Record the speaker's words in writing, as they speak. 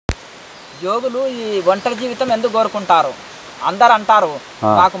యోగులు ఈ ఒంటరి జీవితం ఎందుకు కోరుకుంటారు? అందరు అంటారు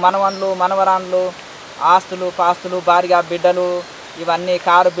మాకు మనవన్లు మనవరాన్లు ఆస్తులు పాస్తులు భార్య బిడ్డలు ఇవన్నీ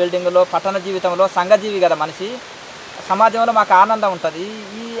కారు బిల్డింగులో పట్టణ జీవితంలో సంఘజీవి కదా మనిషి, సమాజంలో మాకు ఆనందం ఉంటుంది,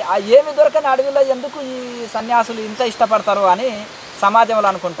 ఈ ఏమి దొరకని అడవిలో ఎందుకు ఈ సన్యాసులు ఇంత ఇష్టపడతారు అని సమాజంలో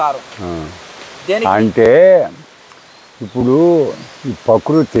అనుకుంటారు. అంటే ఇప్పుడు ఈ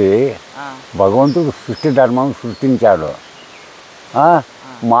ప్రకృతి భగవంతుడు సృష్టి ధర్మం సృష్టించాడు,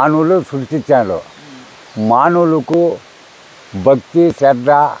 మానవులు సృష్టించాడు. మానవులకు భక్తి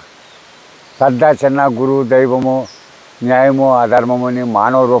శ్రద్ధ చిన్న గురువు దైవము న్యాయము అధర్మము అని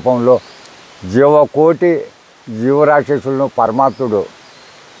మానవ రూపంలో జీవకోటి జీవరాక్షసులను పరమాత్ముడు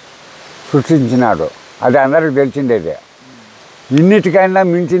సృష్టించినాడు. అది అందరికి తెలిసిండేది. ఇన్నిటికైనా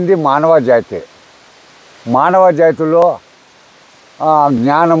మించింది మానవ జాతి. మానవ జాతిలో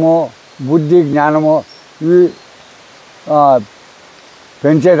జ్ఞానము బుద్ధి జ్ఞానము ఇవి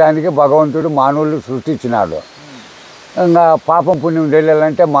పెంచేదానికి భగవంతుడు మానవులు సృష్టించినాడు. ఇంకా పాపం పుణ్యం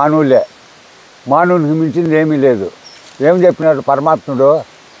తెలియాలంటే మానవునికి మించింది ఏమీ లేదు. ఏం చెప్పినాడు పరమాత్ముడు?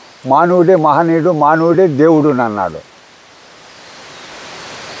 మానవుడే మహనీయుడు, మానవుడే దేవుడు అన్నాడు.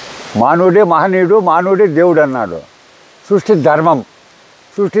 మానవుడే మహనీయుడు, మానవుడే దేవుడు అన్నాడు. సృష్టి ధర్మం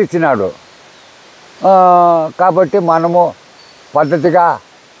సృష్టించినాడు. కాబట్టి మనము పద్ధతిగా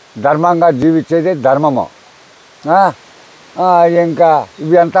ధర్మంగా జీవించేది ధర్మము. ఇంకా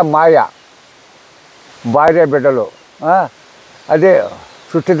ఇవి అంతా మాయ, భార్య బిడ్డలు, అదే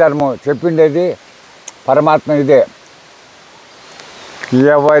సృష్టి ధర్మం చెప్పిండేది పరమాత్మ. ఇదే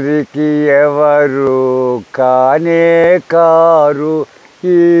ఎవరికి ఎవరు కానే కారు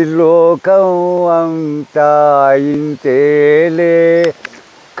ఈ లోకం అంతా ఇంతేలే,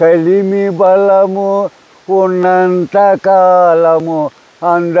 కలిమి బలము ఉన్నంత కాలము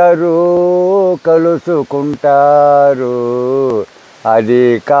అందరూ కలుసుకుంటారు, అది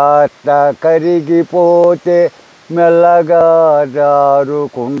కాస్త కరిగిపోతే మెల్లగా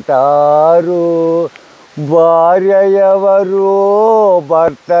జారుకుంటారు. భార్య ఎవరు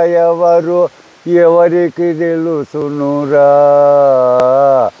భర్త ఎవరు ఎవరికి తెలుసునురా,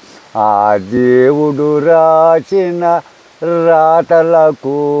 ఆ దేవుడు రాసిన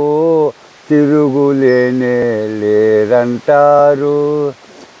రాతలకు తిరుగులేనే లేదంటారు.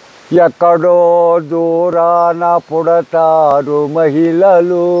 ఎక్కడో దూరాన పుడతారు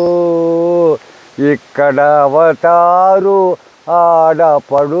మహిళలు, ఇక్కడ అవతారు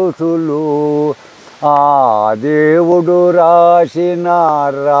ఆడపడుచులు, ఆ దేవుడు రాసిన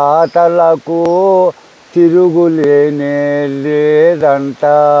రాతలకు తిరుగులేనే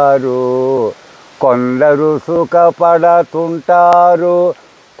లేదంటారు. కొందరు సుఖపడుతుంటారు,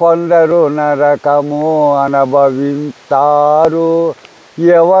 కొందరు నరకము అనుభవిస్తారు.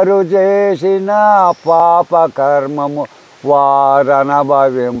 ఎవరు చేసిన పాప కర్మము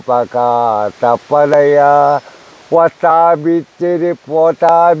వారనుభవింపక తప్పదయ్యా. వస్తా బిత్తిరి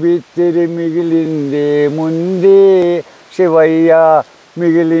పోతా బిత్తిరి మిగిలిందే ముంది శివయ్య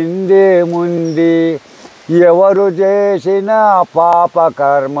మిగిలిందే ముంది. ఎవరు చేసిన పాప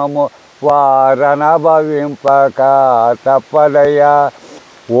కర్మము వారనుభవింపక తప్పదయ్యా.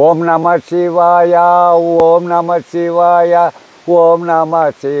 ఓం నమ శివాయ, ఓం నమ శివాయ, ఓం నమ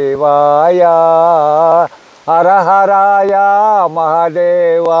శివాయ. హర హరాయ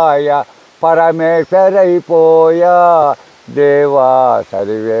మహాదేవాయ పరమేశ్వరైపోయా, దేవా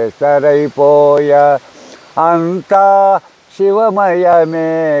సర్వేశ్వరైపోయా. అంతా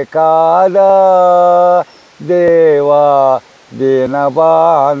శివమయమే కాదా దేవా దీన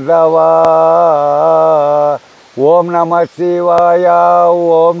బాంధవా. ఓం నమ శివాయ,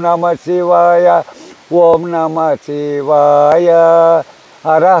 ఓం నమ శివాయ, ఓం నమ శివాయ.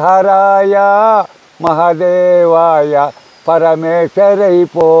 హర హరాయ మహాదేవాయ పరమేశ్వరైపోయా.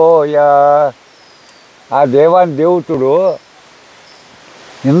 ఆ దేవుతుడు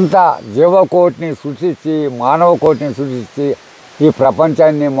ఇంత జీవకోటిని సృష్టించి మానవ కోటిని సృష్టించి ఈ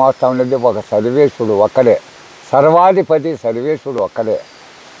ప్రపంచాన్ని మోస్తా ఉండేది ఒక సర్వేశ్వరుడు ఒక్కడే, సర్వాధిపతి సర్వేశ్వరుడు ఒక్కడే.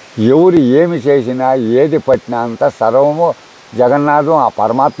 ఎవరు ఏమి చేసినా ఏది పట్టినా అంతా సర్వము జగన్నాథం ఆ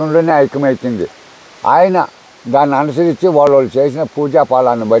పరమాత్మలోనే ఐక్యమవుతుంది. ఆయన దాన్ని అనుసరించి వాళ్ళు చేసిన పూజా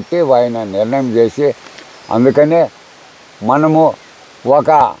పాలాన్ని బట్టి ఆయన నిర్ణయం చేసి, అందుకనే మనము ఒక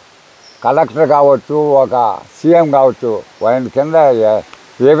కలెక్టర్ కావచ్చు, ఒక సీఎం కావచ్చు, ఆయన కింద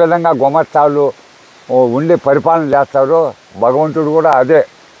ఏ విధంగా గుమస్తాలు ఉండి పరిపాలన చేస్తారో భగవంతుడు కూడా అదే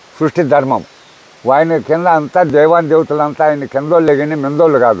సృష్టి ధర్మం. ఆయన కింద అంతా దేవతలంతా ఆయన కిందోళ్ళు కానీ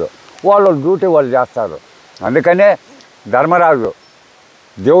మిందోళ్ళు కాదు, వాళ్ళు డ్యూటీ వాళ్ళు చేస్తారు. అందుకనే ధర్మరాజు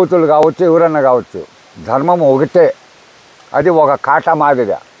దేవతలు కావచ్చు ఎవరన్నా కావచ్చు, ధర్మం ఒకటే, అది ఒక కాటా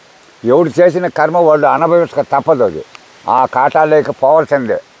మాదిరిగా. ఎవడు చేసిన కర్మ వాళ్ళు అనుభవించక తప్పదు. అది ఆ కాటా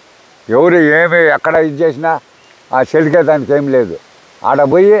లేకపోవాల్సిందే. ఎవరు ఏమి ఎక్కడ ఇది చేసినా ఆ చెలికే దానికి ఏం లేదు. ఆడ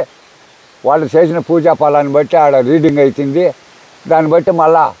పోయి వాళ్ళు చేసిన పూజా ఫలాన్ని బట్టి ఆడ రీడింగ్ అవుతుంది. దాన్ని బట్టి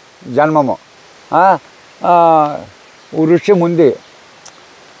మళ్ళా జన్మము. వృక్షం ఉంది,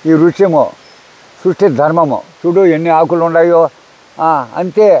 ఈ వృక్షము సృష్టి ధర్మము. చూడు ఎన్ని ఆకులు ఉన్నాయో,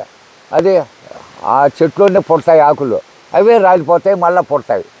 అంతే. అది ఆ చెట్లోనే పుడతాయి ఆకులు, అవే రాలిపోతాయి, మళ్ళీ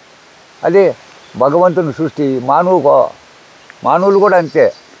పుడతాయి. అది భగవంతుని సృష్టి. మానవులు కూడా అంతే,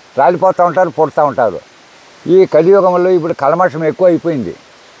 రాలిపోతూ ఉంటారు, పుడతూ ఉంటారు. ఈ కలియుగంలో ఇప్పుడు కల్మషం ఎక్కువ అయిపోయింది,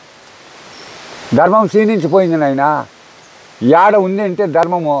 ధర్మం క్షీణించిపోయింది నాయన. ఏడ ఉంది అంటే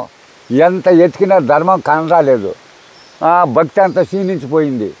ధర్మము, ఎంత ఎతికినా ధర్మం కనరాలేదు. భక్తి అంతా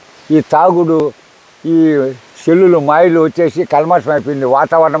క్షీణించిపోయింది. ఈ తాగుడు, ఈ చెల్లులు మాయలు వచ్చేసి కల్మషం అయిపోయింది.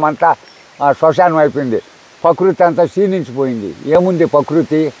 వాతావరణం అంతా శ్మశానం అయిపోయింది. ప్రకృతి అంతా క్షీణించిపోయింది. ఏముంది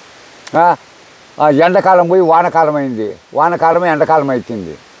ప్రకృతి? ఎండాకాలం పోయి వానకాలం అయింది, వానకాలమే ఎండాకాలం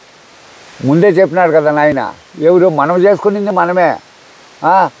అవుతుంది. ముందే చెప్పినాడు కదా నాయన, ఎవరు మనం చేసుకునింది మనమే.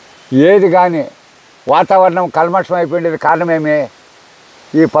 ఏది కానీ వాతావరణం కల్మషం అయిపోయింది కారణమేమి?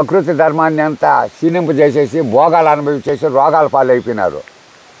 ఈ ప్రకృతి ధర్మాన్ని అంతా క్షీణింపజేసేసి భోగాలు అనుభవించేసి రోగాల పాలు అయిపోయినారు.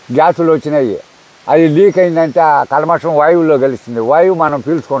 గ్యాసులు వచ్చినాయి, అది లీక్ అయిందంటే ఆ కల్మషం వాయువులో కలుస్తుంది. వాయువు మనం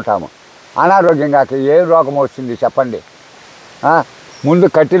పీల్చుకుంటాము, అనారోగ్యం కాక ఏం రోగం వస్తుంది చెప్పండి? ముందు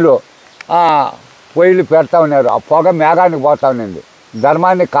కట్టెలు పొయ్యిలు పెడతా ఉన్నారు, ఆ పొగ మేఘానికి పోతా ఉన్నింది.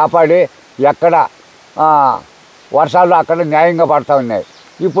 ధర్మాన్ని కాపాడి ఎక్కడ వర్షాలు అక్కడ న్యాయంగా పడతా ఉన్నాయి.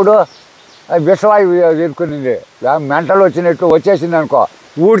 ఇప్పుడు విషవాయువు ఎదుర్కొనింది, మెంటలు వచ్చినట్టు వచ్చేసింది అనుకో,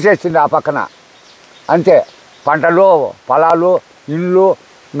 ఊడ్చేసింది ఆ పక్కన. అంతే, పంటలు, పొలాలు, ఇండ్లు,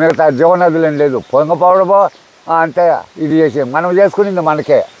 మిగతా జీవనదులేం లేదు. పొంగపోవడమో అంతే. ఇది చేసి మనం చేసుకునింది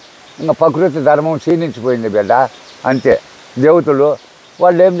మనకే. ఇంకా ప్రకృతి ధర్మం క్షీణించిపోయింది బిడ్డ, అంతే. దేవతలు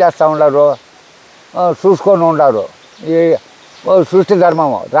వాళ్ళు ఏం చేస్తూ ఉన్నారు? చూసుకొని ఉండారు. ఈ సృష్టి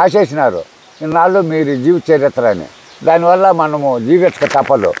ధర్మము రాసేసినారు, ఇన్నాళ్ళు మీరు జీవిత చరిత్ర అని. దానివల్ల మనము జీవించక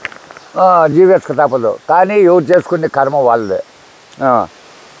తప్పదు. కానీ ఎవరు చేసుకునే కర్మ వాళ్ళదే.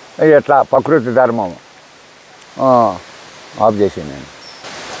 ఎట్లా ప్రకృతి ధర్మము ఆఫ్ చేసి నేను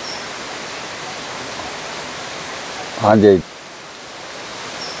ఆన్ చేయి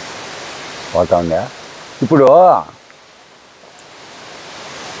పోతా ఉందా. ఇప్పుడు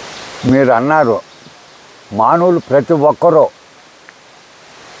మీరు అన్నారు, మానవులు ప్రతి ఒక్కరూ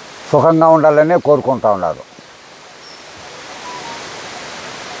సుఖంగా ఉండాలనే కోరుకుంటూ ఉన్నారు.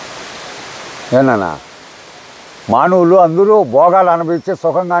 ఏనా? మానవులు అందరూ భోగాలు అనుభవించి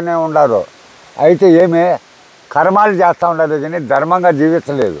సుఖంగానే ఉన్నారు. అయితే ఏమే కర్మాలు చేస్తూ ఉండదు కానీ ధర్మంగా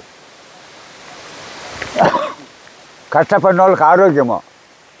జీవించలేదు. కష్టపడిన వాళ్ళకి ఆరోగ్యము,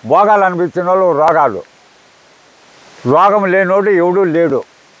 భోగాలు అనిపించిన వాళ్ళు రోగాలు. రోగం లేనోడు ఎవడూ లేడు,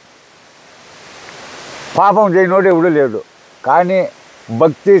 పాపం చేయనోడు ఎవడూ లేడు. కానీ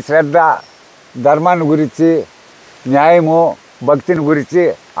భక్తి, శ్రద్ధ, ధర్మాన్ని గురించి, న్యాయము, భక్తిని గురించి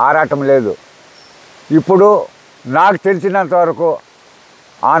ఆరాటం లేదు. ఇప్పుడు నాకు తెలిసినంత వరకు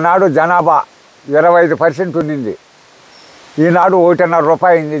ఆనాడు జనాభా 25% ఉండింది, ఈనాడు 1.5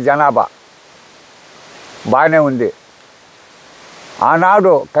 రూపాయి అయింది జనాభా. బాగానే ఉంది.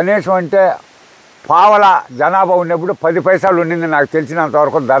 ఆనాడు కనీసం అంటే పావల జనాభా ఉన్నప్పుడు 10 పైసలు ఉండింది నాకు తెలిసినంత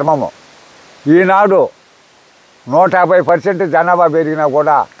వరకు ధర్మము. ఈనాడు 150% జనాభా పెరిగినా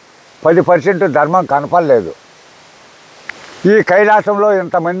కూడా 10% ధర్మం కనపడలేదు. ఈ కైలాసంలో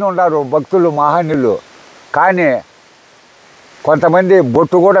ఇంతమంది ఉన్నారు భక్తులు, మహానీయులు. కానీ కొంతమంది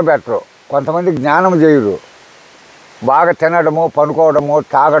బొట్టు కూడా పెట్టరు, కొంతమంది జ్ఞానం చేయరు. బాగా తినడము, పనుకోవడము,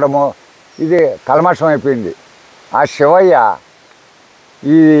 తాగడము, ఇది కల్మషం అయిపోయింది. ఆ శివయ్య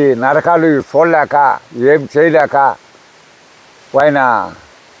ఈ నరకాలు చూడలేక, ఏం చేయలేక, ఆయన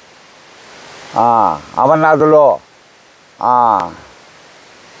అమర్నాథ్లో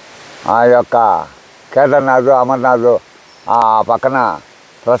ఆ యొక్క కేదార్నాథ్, అమర్నాథ్ ఆ పక్కన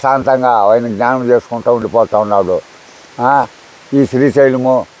ప్రశాంతంగా ఆయన జ్ఞానం చేసుకుంటూ ఉండిపోతూ ఉన్నాడు. ఈ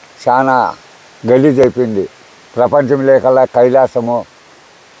శ్రీశైలము చాలా గలీజ్ అయిపోయింది. ప్రపంచం లేకల్లా కైలాసము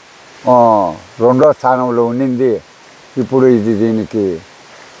 2వ స్థానంలో ఉండింది. ఇప్పుడు ఇది దీనికి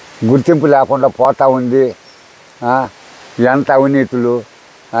గుర్తింపు లేకుండా పోతూ ఉంది. ఎంత అవినీతులు,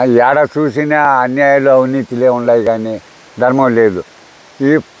 ఏడ చూసినా అన్యాయాలు, అవినీతులే ఉన్నాయి కానీ ధర్మం లేదు.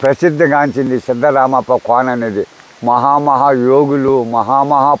 ఈ ప్రసిద్ధిగాంచింది సిద్ధరామప్ప కోన అనేది. మహామహా యోగులు,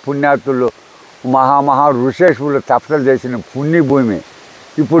 మహామహా పుణ్యాతులు, మహామహా ఋషేశ్వరులు తపస్సులు చేసిన పుణ్యభూమి.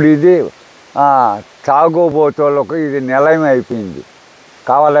 ఇప్పుడు ఇది తాగోబోతులకు ఇది నిలయం అయిపోయింది.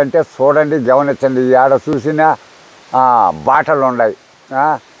 కావాలంటే చూడండి, గమనించండి, ఏడ చూసినా బాటలు ఉన్నాయి.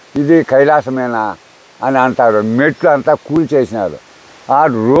 ఇది కైలాసమేనా అని అంటారు. మెట్లు అంతా కూల్చేసినారు. ఆ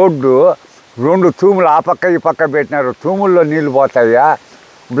రోడ్డు 2 తూములు ఆ పక్క ఈ పక్క పెట్టినారు. తూముల్లో నీళ్ళు పోతాయా?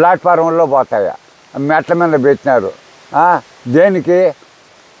 ప్లాట్ఫారంలో పోతాయి, మెట్ల మీద పెట్టినారు. దేనికి?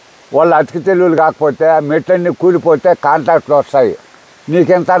 వాళ్ళు అతికి తెలుగులు కాకపోతే మెట్లన్నీ కూలిపోతే కాంట్రాక్ట్లు వస్తాయి,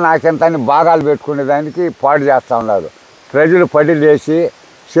 నీకెంత నాకెంత అని భాగాలు పెట్టుకునే దానికి పాడు చేస్తూ ఉన్నారు. ప్రజలు పడి లేచి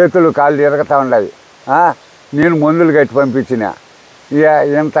చేతులు కాళ్ళు ఎరగతా ఉన్నాయి. నేను మందులు కట్టి పంపించిన.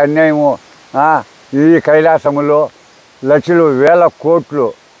 ఎంత అన్యాయము! ఈ కైలాసములో లక్షలు వేల కోట్లు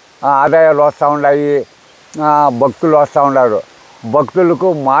ఆదాయాలు వస్తూ ఉన్నాయి, భక్తులు వస్తూ ఉన్నారు. భక్తులకు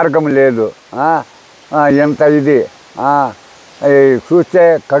మార్గం లేదు. ఎంత ఇది చూస్తే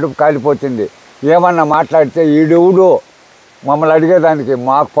కడుపు కాలిపోతుంది. ఏమన్నా మాట్లాడితే ఈడెవుడు మమ్మల్ని అడిగేదానికి,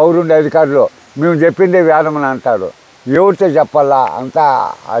 మాకు పౌరుండే అధికారులు మేము చెప్పిందే వేదమని అంటారు. ఎవరితో చెప్పాలా? అంతా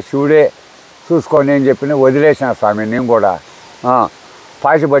ఆ శివుడే చూసుకొని నేను చెప్పిన వదిలేసిన స్వామి. నేను కూడా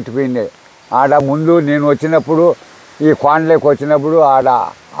పాచి పట్టిపోయింది. ఆడ ముందు నేను వచ్చినప్పుడు, ఈ కోండలోకి వచ్చినప్పుడు ఆడ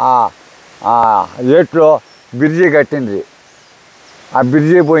ఏట్లో బ్రిడ్జి కట్టింది, ఆ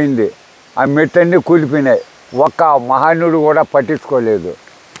బ్రిడ్జి పోయింది, ఆ మెట్లన్నీ కూలిపోయినాయి. ఒక్క మహానుడు కూడా పట్టించుకోలేదు.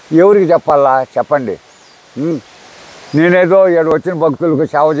 ఎవరికి చెప్పాలా చెప్పండి? నేనేదో ఇక్కడ వచ్చిన భక్తులకు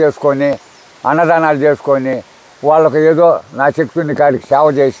సేవ చేసుకొని, అన్నదానాలు చేసుకొని, వాళ్ళకు ఏదో నా శక్తిని కాడికి సేవ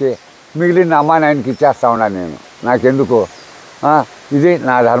చేసి మిగిలిన అమ్మానాయనకి ఇచ్చేస్తా ఉన్నాను నేను. నాకెందుకు? ఇది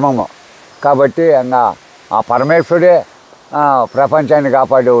నా ధర్మము. కాబట్టి ఆ పరమేశ్వరుడే ప్రపంచాన్ని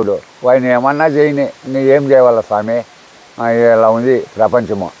కాపాడేవాడు. వాడిని ఏమన్నా చేయని, నీ ఏం చేయాల స్వామి? ఇలా ఉంది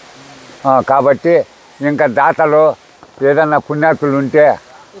ప్రపంచము. కాబట్టి ఇంకా దాతలు ఏదన్నా పుణ్యాతులు ఉంటే,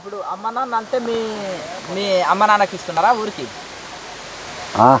 ఇప్పుడు అమ్మ నాన్న అంటే మీ అమ్మ నాన్నకి ఇస్తున్నారా? ఊరికి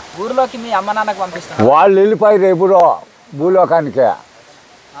ఊరిలోకి మీ అమ్మ నాన్నకు పంపిస్తున్నారు? వాళ్ళు వెళ్ళిపోయారు ఎప్పుడో భూలోకానికే.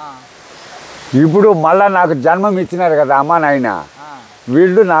 ఇప్పుడు మళ్ళా నాకు జన్మం ఇచ్చినారు కదా అమ్మ నాయన.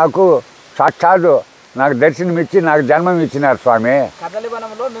 వీళ్ళు నాకు సాక్షాత్తు నాకు దర్శనం ఇచ్చి నాకు జన్మం ఇచ్చినారు స్వామి.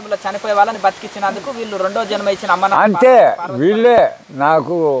 కదలివనంలో మిమ్మల్ని చనిపోయే వాళ్ళని బతికించినందుకు వీళ్ళు రెండో జన్మ ఇచ్చిన అమ్మ నాన్న అంతే. వీళ్ళే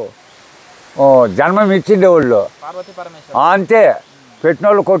నాకు జన్మం ఇచ్చిండే వాళ్ళు. పార్వతీ పరమేశ్వర అంతే.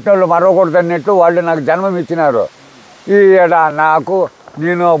 పెట్టినోళ్ళు కొట్టినోళ్ళు మరొకటి అన్నట్టు వాళ్ళు నాకు జన్మం ఇచ్చినారు. ఈ నాకు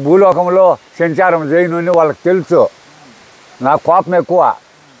నేను భూలోకంలో సంచారం చేయను వాళ్ళకి తెలుసు. నాకు కోపం ఎక్కువ.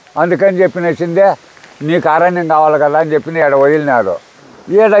 అందుకని చెప్పినచ్చిందే నీకు అరణ్యం కావాలి కదా అని చెప్పి ఈడ వదిలినారు.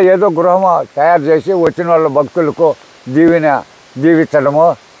 ఈడ ఏదో గృహము తయారు చేసి వచ్చిన వాళ్ళ భక్తులకు దీవించడము,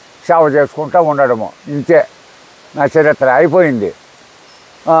 సేవ చేసుకుంటూ ఉండడము, ఇంతే నా చరిత్ర అయిపోయింది.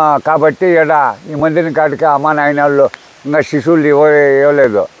 కాబట్టి ఈడ ఈ మందిరం కాడికి అమ్మ నాయన వాళ్ళు ఇంకా శిశువులు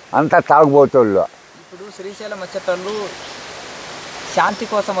ఇవ్వలేదు, అంతా తాగుబోతుళ్ళు. ఇప్పుడు శ్రీశైలం వచ్చేటోళ్ళు శాంతి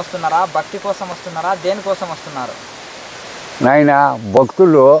కోసం వస్తున్నారా, భక్తి కోసం వస్తున్నారా, దేనికోసం వస్తున్నారు? నాయన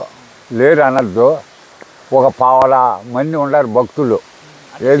భక్తులు లేరు అనద్దు. ఒక పావల మంది ఉన్నారు భక్తులు.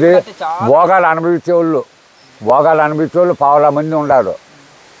 ఏది భోగాలు అనుభవించేవాళ్ళు పావల మంది ఉన్నారు.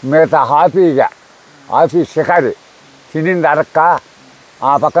 మిగతా హాఫీ షికారి తినింది అరక్క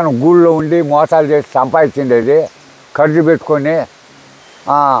ఆ పక్కన గూళ్ళో ఉండి మోసాలు చేసి సంపాదించిండేది ఖర్చు పెట్టుకొని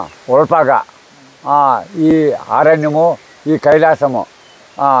ఉల్పాగా ఈ అరణ్యము, ఈ కైలాసము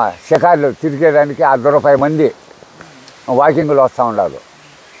షికారులు తిరిగేదానికి 10 రూపాయల మంది వాకింగ్లు వస్తూ ఉన్నారు.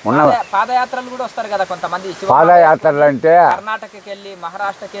 పాదయాత్రలు కూడా వస్తారు కదా కొంతమంది. పాదయాత్రలు అంటే కర్ణాటకకి వెళ్ళి,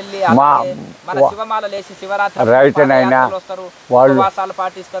 మహారాష్ట్రకి వెళ్ళి మన శివమాలలు వేసి శివరాత్రి వస్తారు, ఉపవాసాలు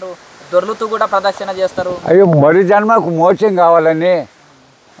పాటిస్తారు, దొర్లుతూ కూడా ప్రదక్షిణ చేస్తారు. అయ్యో మరి జన్మకు మోక్షం కావాలని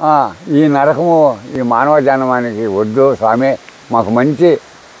ఈ నరకము ఈ మానవ జన్మానికి వద్దు స్వామి, మాకు మంచి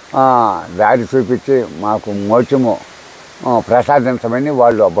దారి చూపించి మాకు మోక్షము ప్రసాదించమని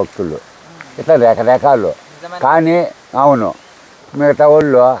వాళ్ళు భక్తులు. ఇట్లా రకరకాలు. కానీ అవును మిగతా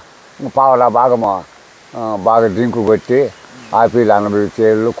వాళ్ళు పావలా భాగము బాగా డ్రింకు కొట్టి ఆపీలు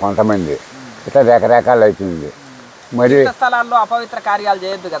అనుభవించేళ్ళు కొంతమంది. ఇట్లా రకరకాలు అయిపోయింది. మరి స్థలాల్లో అపవిత్ర కార్యాలు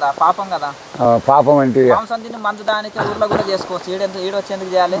చేయొద్దు కదా, పాపం కదా. పాపం అంటే మందు దానికి ఊర్లో కూడా చేసుకోవచ్చు,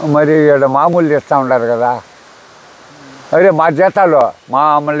 ఈడొచ్చేందుకు చేయాలి. మరి ఇక్కడ మామూలు ఇస్తూ ఉంటారు కదా. అదే మా జీతాలు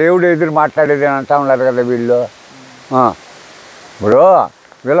మమ్మల్ని ఎవడు ఎదురు మాట్లాడేది అని అంటూ ఉన్నారు కదా వీళ్ళు. ఇప్పుడు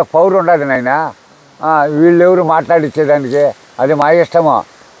వీళ్ళకి పౌరు ఉండదు నాయన. వీళ్ళు ఎవరు మాట్లాడిచ్చేదానికి, అది మా ఇష్టము,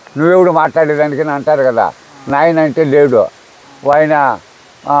 నువ్వెవడు మాట్లాడేదానికి అని అంటారు కదా. నాయన అంటే లేడు. ఆయన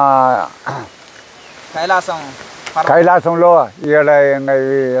కైలాసంలో ఈడ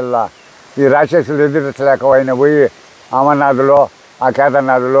ఈ రాక్షసులు ఎదురించలేక ఆయన పోయి అమర్నాథులో, ఆ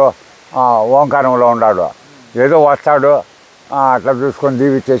కేదార్నాథులో, ఓంకారంలో ఉన్నాడు. ఏదో వస్తాడు అట్లా చూసుకొని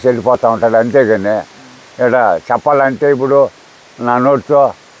దీవిచ్చేసి వెళ్ళిపోతూ ఉంటాడు. అంతేగాని ఇక్కడ చెప్పాలంటే ఇప్పుడు నా నోటితో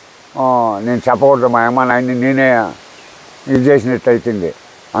నేను చెప్పకూడదు. మా అమ్మ నాయన్ని నేనే ఇది చేసినట్టు అవుతుంది.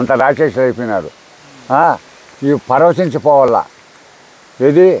 అంత రాక్షసులు అయిపోయినారు. ఈ పరవశించిపోవాలా.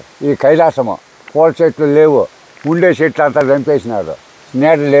 ఇది ఈ కైలాసము. పూల చెట్లు లేవు, ఉండే చెట్లు అంతా చంపేసినారు.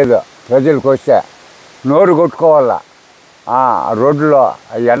 నీడ లేదు. ప్రజలకు వస్తే నోరు కొట్టుకోవాలా. రోడ్లో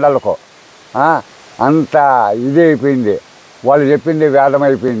ఎండలకు అంత ఇది అయిపోయింది. వాళ్ళు చెప్పింది వేదం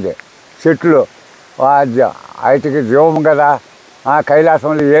అయిపోయింది. చెట్లు వాటికి జీవం కదా,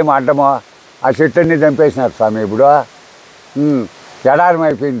 కైలాసంలో ఏం అడ్డమో ఆ చెట్లన్నీ చంపేసినారు స్వామి. ఇప్పుడు ఎడారం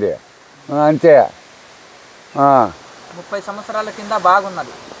అయిపోయింది అంతే. 30 సంవత్సరాల కింద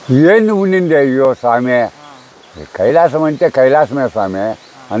బాగున్నది. ఏంది ఉండింది? అయ్యో స్వామి, కైలాసం అంటే కైలాసమే స్వామి.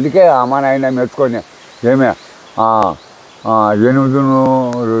 అందుకే అమ్మ నాయన మెచ్చుకొని ఏమే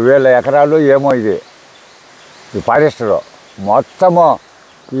 8,000 ఎకరాలు ఏమో ఇది ఈ ఫారెస్ట్లో మొత్తము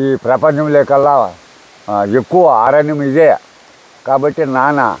ఈ ప్రపంచంలో కల్లా ఎక్కువ అరణ్యం ఇదే. కాబట్టి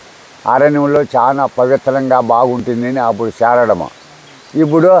నాన్న అరణ్యంలో చాలా పవిత్రంగా బాగుంటుందని అప్పుడు చేరడము.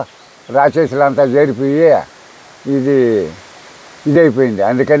 ఇప్పుడు రాక్షసులంతా చేరిపోయి ఇదైపోయింది.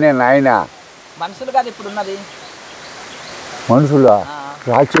 అందుకనే నాయన మనుషులు కాదు ఇప్పుడు ఉన్నది, మనుషుల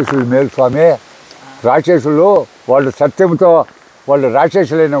రాక్షసులు మేలు స్వామి. రాక్షసులు వాళ్ళు సత్యంతో వాళ్ళు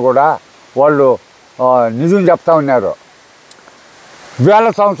రాక్షసులైనా కూడా వాళ్ళు నిజం చెప్తా ఉన్నారు.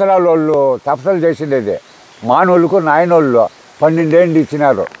 1000 సంవత్సరాలు వాళ్ళు తపస్సులు చేసిండేది. మానవులకు నాయనోళ్ళు 12 ఏండ్లు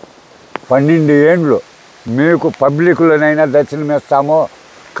ఇచ్చినారు. 12 ఏండ్లు మీకు పబ్లిక్లోనైనా దర్శనమిస్తాము,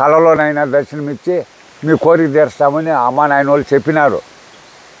 కళలోనైనా దర్శనమిచ్చి మీ కోరిక తీరుస్తామని అమ్మా నాయనోళ్ళు చెప్పినారు.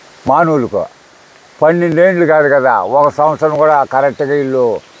 మానవులకు 12 ఏండ్లు కాదు కదా, 1 సంవత్సరం కూడా కరెక్ట్గా వీళ్ళు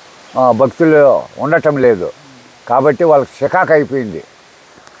భక్తులు ఉండటం లేదు. కాబట్టి వాళ్ళకి చికాకు అయిపోయింది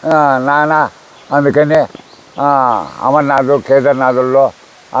నాన్న. అందుకనే అమర్నాథ్ కేదార్నాథుల్లో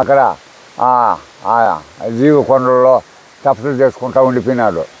అక్కడ జీవకొండల్లో తపస్సులు చేసుకుంటూ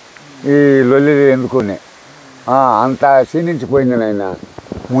ఉండిపోయినాడు. ఈ లొల్లి ఎందుకుని అంత క్షీణించిపోయింది నాయన.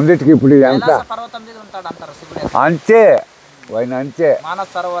 ముందుటికి ఇప్పుడు ఎంత అంతే ఆయన అంతే.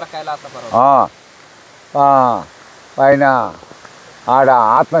 ఆయన ఆడ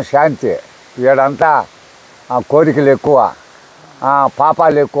ఆత్మశాంతి, ఈడంతా కోరికలు ఎక్కువ,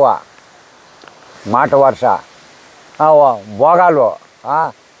 పాపాలు ఎక్కువ, మాట వరుస, భోగాలు,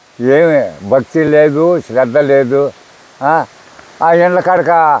 ఏమి భక్తి లేదు, శ్రద్ధ లేదు. ఆ ఎండ్ల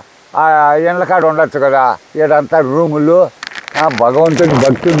కాడ ఉండొచ్చు కదా, ఈడంతా రూములు. భగవంతుని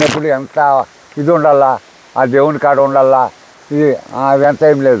భక్తి ఉన్నప్పుడు ఎంత ఇది ఉండాలా, ఆ దేవుని కాడ ఉండాలా, ఇది అదంతా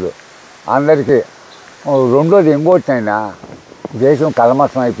ఏం లేదు అందరికీ. రెండోది ఇంకోటినైనా దేశం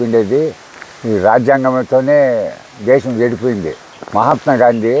కల్మషం అయిపోయిండేది. ఈ రాజ్యాంగంతోనే దేశం చెడిపోయింది. మహాత్మా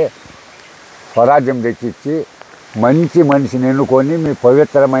గాంధీ స్వరాజ్యం తెచ్చిచ్చి మంచి మనిషిని ఎన్నుకొని మీ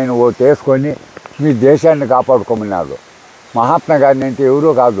పవిత్రమైన ఓటు వేసుకొని మీ దేశాన్ని కాపాడుకోమన్నారు. మహాత్మా గాంధీ అంటే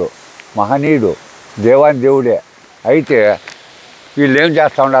ఎవరో కాదు, మహనీయుడు, దేవాని దేవుడే. అయితే వీళ్ళు ఏం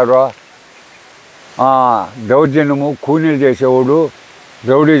చేస్తూ ఉన్నారు, దౌర్జన్యము కూనీలు చేసేవాడు,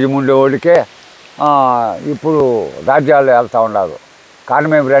 రౌడీజం ఉండేవాడికే ఇప్పుడు రాజ్యాల్లో వెళ్తూ ఉన్నారు.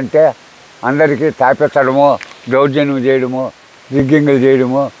 కారణం ఏమిటంటే అందరికీ తాపెత్తడము, దౌర్జన్యం చేయడము, రిగ్గింగ్లు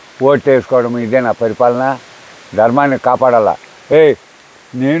చేయడము, ఓటు వేసుకోవడము. ఇదే నా పరిపాలన. ధర్మాన్ని కాపాడాలా.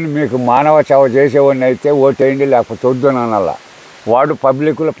 నేను మీకు మానవ సేవ చేసేవాడిని అయితే ఓటు వేయండి, లేకపోతే వద్దు అనాలా. వాడు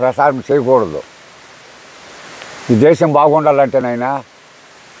పబ్లిక్లో ప్రసారం చేయకూడదు. ఈ దేశం బాగుండాలంటేనైనా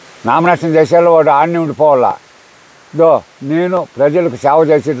నామినేషన్ చేసేలో వాడు ఆడనే ఉండిపోవాలా. నేను ప్రజలకు సేవ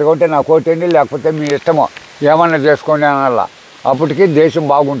చేసేట్టుకుంటే నాకు ఓటేయండి, లేకపోతే మీ ఇష్టమో ఏమన్నా చేసుకోండి అనాలా. అప్పటికి దేశం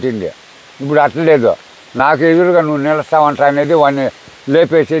బాగుంటుంది. ఇప్పుడు అట్లేదు. నాకు ఎదురుగా నువ్వు నిలుస్తావంటా అనేది వాడిని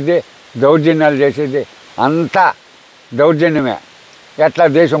లేపేసేది, దౌర్జన్యాలు చేసేది, అంతా దౌర్జన్యమే. ఎట్లా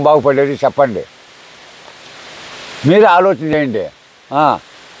దేశం బాగుపడేది చెప్పండి, మీరే ఆలోచన చేయండి.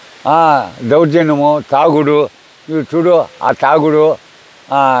 దౌర్జన్యము, తాగుడు, ఇవి చూడు. ఆ తాగుడు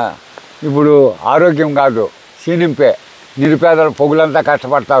ఇప్పుడు ఆరోగ్యం కాదు, క్షీణింపే. నిరుపేదలు పొగులంతా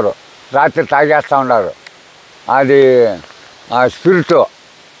కష్టపడతారు, రాత్రి తాగేస్తూ ఉన్నారు. అది స్పిరిట్,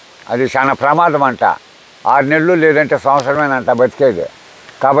 అది చాలా ప్రమాదం అంట. 6 నెలలు లేదంటే సంవత్సరమేనంట బతికేది.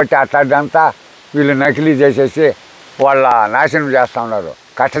 కాబట్టి అట్లాంటిదంతా వీళ్ళు నకిలీ చేసేసి వాళ్ళ నాశనం చేస్తూ ఉన్నారు.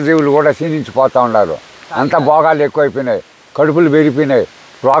 కష్టజీవులు కూడా క్షీణించిపోతూ ఉన్నారు. అంతా భోగాలు ఎక్కువైపోయినాయి, కడుపులు పెరిగిపోయినాయి,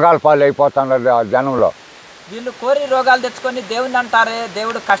 రోగాల పాలు అయిపోతూ ఉన్నారు జనంలో. వీళ్ళు కోరి రోగాలు తెచ్చుకొని దేవుని అంటారే,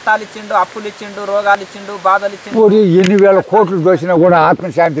 దేవుడు కష్టాలు ఇచ్చిండు, అప్పులు ఇచ్చిండు, రోగాలు ఇచ్చిండు, బాధలు ఇచ్చిండు. ఎన్ని వేల కోట్లు దోసినా కూడా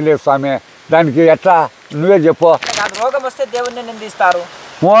ఆత్మశాంతి లేదు స్వామి. దానికి ఎట్లా నువ్వే చెప్పు. రోగం వస్తే దేవుడిని నిందిస్తారు,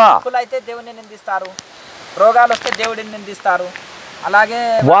 అప్పులు అయితే దేవుడిని నిందిస్తారు, రోగాలు వస్తే దేవుడిని నిందిస్తారు. అలాగే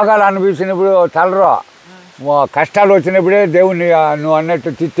భోగాలు అనిపించినప్పుడు తలరు, కష్టాలు వచ్చినప్పుడే దేవుణ్ణి నువ్వు అన్నట్టు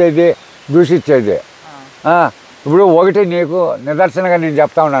తిట్టేది, దూషించేది. ఇప్పుడు ఒకటి నీకు నిదర్శనంగా నేను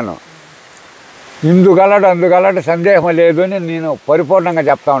చెప్తా ఉన్నాను. ఇందుగలడు అందుగలడు సందేహం లేదు అని నేను పరిపూర్ణంగా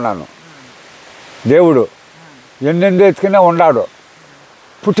చెప్తా ఉన్నాను. దేవుడు ఎన్నెందు ఎత్తుకునే ఉన్నాడు.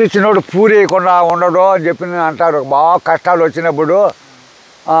 పుట్టించినోడు పూరేయకుండా ఉండడు అని చెప్పి అంటారు. బాగా కష్టాలు వచ్చినప్పుడు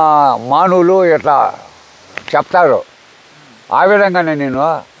మానవులు ఇట్లా చెప్తారు. ఆ విధంగానే నేను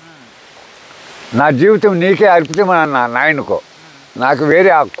నా జీవితం నీకే అర్పితమన్నా నాయనకు. నాకు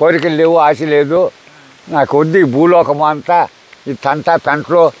వేరే కోరికలు లేవు, ఆశ లేదు. నాకు వద్దు ఈ భూలోకము అంతా, ఈ తంట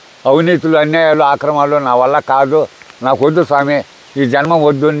పెంటలు, అవినీతులు, అన్యాయాలు, ఆక్రమాలు నా వల్ల కాదు, నాకు వద్దు స్వామి, ఈ జన్మ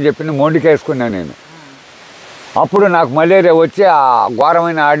వద్దు అని చెప్పి మొండికేసుకున్నాను నేను. అప్పుడు నాకు మలేరియా వచ్చి ఆ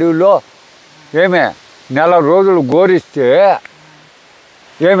ఘోరమైన అడవిలో ఏమే నెల రోజులు ఘోరిస్తే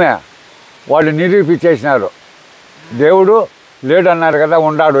వాళ్ళు నిరూపించేసినారు, దేవుడు లేడన్నారు కదా,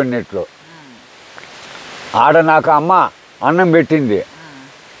 ఉండాడు అన్నట్లు. ఆడ నాకు అమ్మ అన్నం పెట్టింది,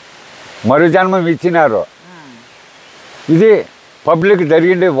 మరు జన్మం ఇచ్చినారు. ఇది పబ్లిక్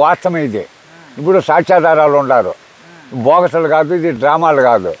జరిగింది, వాస్తవం ఇది. ఇప్పుడు సాక్ష్యాధారాలు ఉండారు, బోగసలు కాదు, ఇది డ్రామాలు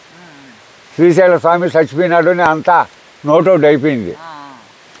కాదు. శ్రీశైల స్వామి చచ్చిపోయినాడు అని అంతా నోటౌట్ అయిపోయింది.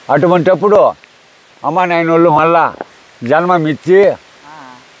 అటువంటిప్పుడు అమ్మ నాయనోళ్ళు మళ్ళా జన్మం ఇచ్చి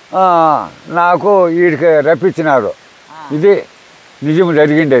నాకు వీడికి రప్పించినారు. ఇది నిజం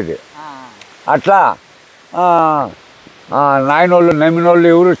జరిగిండేది. అట్లా నాయనోళ్ళు నమ్మినోళ్ళు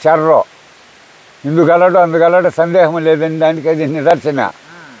ఎవరు చెర్రో, ఇందుగలడు అందుగలడు సందేహం లేదని దానికి అది నిదర్శన.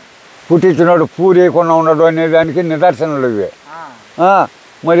 పుట్టించినోడు పూరేయకుండా ఉండడు అనేదానికి నిదర్శనలు ఇవి.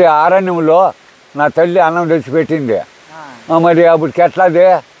 మరి అరణ్యంలో నా తల్లి అన్నం తెచ్చిపెట్టింది, మరి అప్పటికి ఎట్లాదే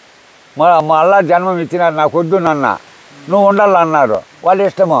మళ్ళా జన్మం ఇచ్చినారు, నాకు వద్దు నాన్న, నువ్వు ఉండాలన్నారు. వాళ్ళ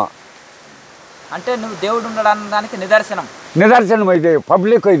ఇష్టము. అంటే నువ్వు దేవుడు ఉండడానికి నిదర్శనం ఇది,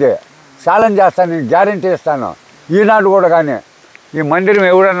 పబ్లిక్ ఇది. ఛాలెంజ్ చేస్తాను, నేను గ్యారంటీ ఇస్తాను. ఈనాడు కూడా కానీ ఈ మందిరం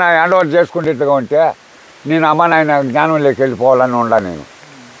ఎవరన్నా హ్యాండ్ ఓవర్ చేసుకుంటేట్టుగా ఉంటే నేను అమ్మ నాయన జ్ఞానంలోకి వెళ్ళిపోవాలని ఉండా. నేను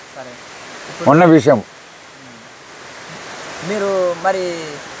ఉన్న విషయం. మీరు మరి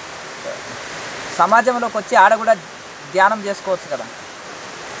సమాజంలోకి వచ్చి ఆడ కూడా ధ్యానం చేసుకోవచ్చు కదా.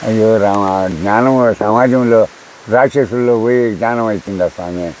 అయ్యో రామ, జ్ఞానం సమాజంలో రాక్షసుల్లో పోయి జ్ఞానం అవుతుందా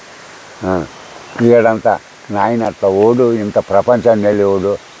స్వామి? ఈడంతా నాయన అట్లా ఓడు, ఇంత ప్రపంచాన్ని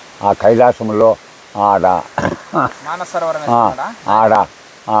వెళ్ళేవాడు ఆ కైలాసంలో ఆడ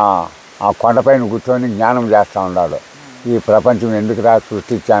ఆ కొండపైన కూర్చొని జ్ఞానం చేస్తూ ఉన్నాడు. ఈ ప్రపంచం ఎందుకురా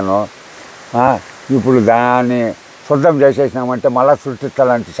సృష్టించాను, ఇప్పుడు దాన్ని శుద్ధం చేసేసినామంటే మళ్ళీ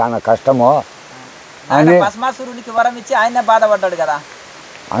సృష్టించాలంటే చాలా కష్టము అని భస్మాసురునికి వరం ఇచ్చి ఆయన బాధపడ్డాడు కదా.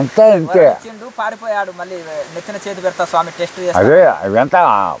 అంతే అంతే పారిపోయాడు, మళ్ళీ నెత్తిన చేతి పెడతా స్వామి టెస్ట్. అదే అవంతా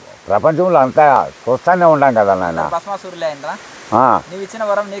ప్రపంచంలో అంతా చూస్తూనే ఉన్నాం కదా నాయన. భస్మాసురులే అయినరా, నువ్వు ఇచ్చిన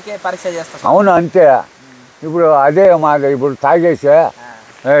వరం నీకే పరీక్ష చేస్తా. అవును అంతే. ఇప్పుడు అదే మాది ఇప్పుడు తాగేసే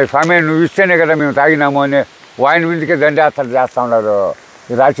స్వామి నువ్వు ఇస్తేనే కదా మేము తాగినాము అని వాయిన మీదకే దండయాత్రలు చేస్తూ ఉన్నారు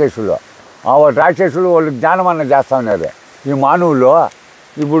ఈ రాక్షసులు. రాక్షసులు వాళ్ళు జ్ఞానం అన్న చేస్తూ ఉన్నారు. ఈ మానవులు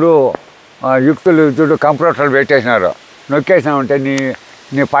ఇప్పుడు యుక్తులు చూడు కంప్యూటర్లు పెట్టేసినారు, నొక్కేసినామంటే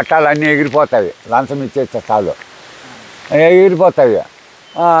నీ పట్టాలన్నీ ఎగిరిపోతాయి, లంచం ఇచ్చేస్తే చాలు ఎగిరిపోతాయి.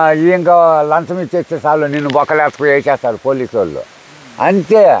 ఇంకా లంచం ఇచ్చేస్తే చాలు నిన్ను బొక్కలేకపోయి వేసేస్తారు పోలీసు వాళ్ళు.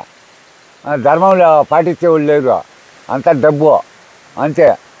 అంతే, ధర్మంలో పాటించే వాళ్ళు లేరు, అంతా డబ్బు అంతే.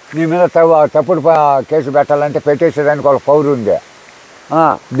 నీ మీద తప్పుడు కేసు పెట్టాలంటే పెట్టేసేదానికి వాళ్ళ పౌరు ఉంది.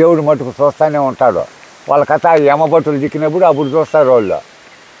 దేవుడు మటుకు చూస్తూనే ఉంటాడు. వాళ్ళ కథ యమబట్టులు దిక్కినప్పుడు అప్పుడు చూస్తారు వాళ్ళు.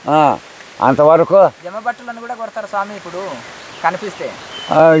 అంతవరకు యమబట్టులను కూడా కొడతారు స్వామి ఇప్పుడు కనిపిస్తే.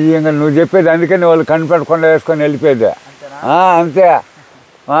 ఇంకా నువ్వు చెప్పేది అందుకని వాళ్ళు కనిపెట్టకుండా వేసుకొని వెళ్ళిపోయేది. అంతే.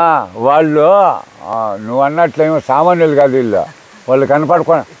 వాళ్ళు నువ్వు అన్నట్లేమో సామాన్యులు కాదు వీళ్ళు, వాళ్ళు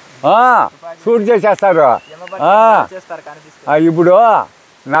కనపడకుండా షూట్ చేసేస్తారు. ఇప్పుడు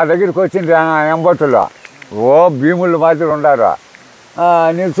నా దగ్గరికి వచ్చింది ఎంబట్టులో ఓ భీములు మాదిరి ఉండారు.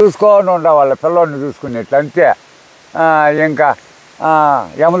 నేను చూసుకోని ఉండా వాళ్ళ పిల్లోడిని చూసుకునేట్లు అంతే. ఇంకా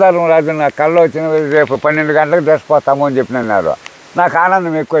యమధర్మరాజు నా కళ్ళు వచ్చిన రేపు 12 గంటలకు తెచ్చిపోతాము అని చెప్పినారు. నాకు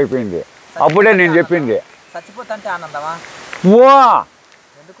ఆనందం ఎక్కువైపోయింది. అప్పుడే నేను చెప్పింది ఓ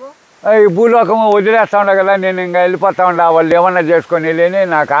ఈ భూలోకము వదిలేస్తా ఉండ కదా, నేను ఇంకా వెళ్ళిపోతా ఉండా, వాళ్ళు ఏమన్నా చేసుకొని వెళ్ళి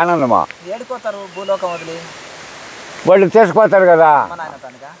నాకు ఆనందమా. వాళ్ళు తీసుకుపోతారు కదా,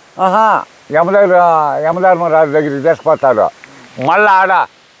 యమధర్మరాజు దగ్గరికి తీసుకుపోతారు. మళ్ళీ ఆడ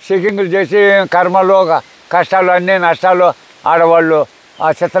చెకింగ్లు చేసి కర్మలు కష్టాలు అన్నీ నష్టాలు ఆడవాళ్ళు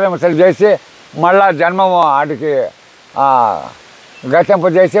చిత్రహింసలు చేసి మళ్ళా జన్మము ఆడికి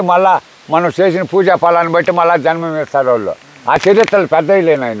గతింపజేసి మళ్ళా మనం చేసిన పూజా ఫలాన్ని బట్టి మళ్ళీ జన్మం ఇస్తారు వాళ్ళు. ఆ చరిత్రలు పెద్దవి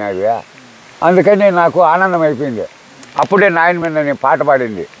లేనాయన అవి. అందుకని నాకు ఆనందం అయిపోయింది. అప్పుడే నాయన మీద నేను పాట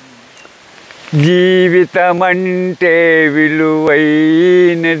పాడింది. జీవితమంటే విలువైనదని,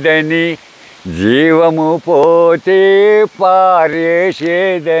 జీవము పోతే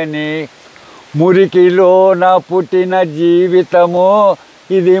పారేసేదని, మురికిలోన పుట్టిన జీవితము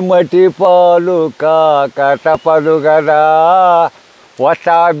ఇది మట్టి పాలు కాక తప్పదు కదా,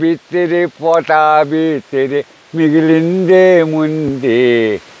 వస్తా బిత్తిరి పోతా బిత్తిరి మిగిలిందే ముందే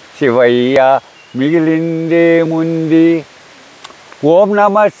శివయ్య మిగిలిందే ముంది ఓం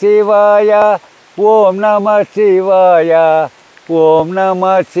నమ శివాయ ఓం నమ శివాయ ఓం నమ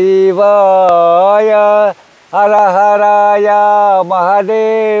శివాయ హర హరాయ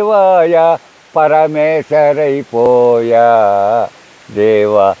మహాదేవాయ పరమేశ్వరైపోయా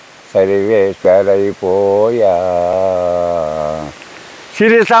దేవ సర్వేశ్వరైపోయా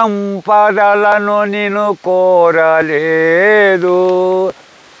సిరి సంపదలను నిన్ను కోరలేదు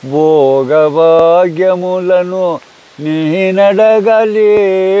భోగభాగ్యములను నేనడగలేదు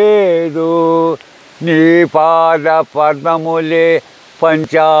నీ పాద పద్మములే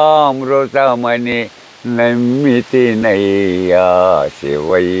పంచామృతమని నమ్మితినయ్యా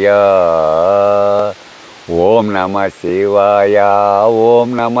శివయ్యా ఓం నమ శివాయ ఓం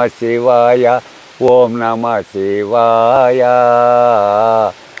నమ శివాయ ఓం నమ శివాయ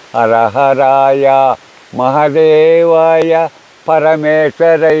హర హరాయ మహాదేవాయ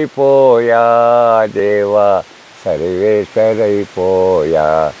పరమేశ్వరైపోయా దేవ సర్వేశ్వరైపోయా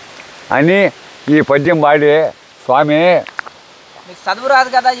అని ఈ పద్యం పాడి స్వామి నీకు చదువు రాదు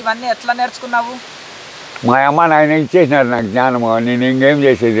కదా, ఇవన్నీ ఎట్లా నేర్చుకున్నావు? మా అమ్మ నాయన ఇచ్చేసినారు నాకు జ్ఞానము, నేను ఇంకేం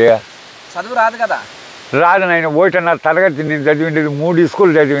చేసేది? చదువు రాదు కదా? రాదు నాయన. 1.5 తరగతి నేను చదివిండేది 3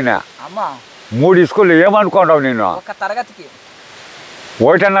 స్కూల్ చదివినా. అమ్మా 3 స్కూల్ ఏమనుకున్నావు నేను? ఒక తరగతికి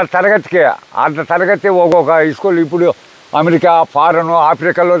 1.5 తరగతికి అర్ధ తరగతి ఒక్కొక్క స్కూల్. ఇప్పుడు అమెరికా, ఫారెన్,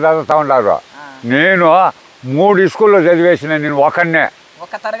 ఆఫ్రికాలో చదువుతూ ఉన్నారు. నేను 3 స్కూల్లో చదివేసిన నేను ఒకనే.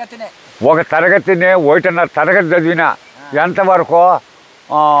 ఒక తరగతినే 1.5 తరగతి చదివిన. ఎంతవరకు?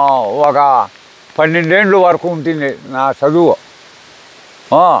 ఒక 12 ఏళ్ళు వరకు ఉంటుంది నా చదువు.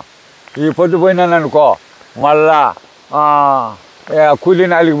 ఈ పొద్దు పోయినాను అనుకో, మళ్ళా కూలి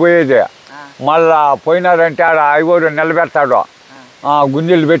నాలికి పోయేది. మళ్ళా పోయినారంటే ఆడ ఐగోరు నిలబెడతాడు,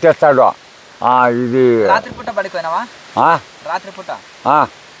 గుంజీలు పెట్టేస్తాడు. ఇది రాత్రిపూట పడిపోయినావా?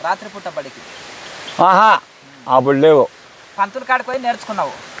 రాత్రిపూట బడికి అప్పుడు లేవు. పంతులు కాడికి పోయి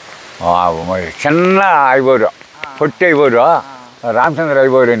నేర్చుకున్నావు? చిన్న ఐగోరు, పొట్టి ఐగోరు, రామచంద్ర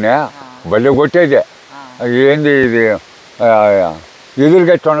ఐగోరుని బళ్ళే కొట్టేది. ఏంది ఇది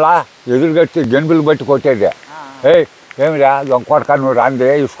ఎదురుగట్టి గెనుపులు బట్టి కొట్టేది. ఏమిరా కొడక నువ్వు రాంది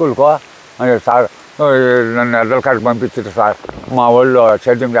స్కూల్కు అని సార్ నన్ను ఎద్దల కాడికి పంపించారు సార్, మా వాళ్ళు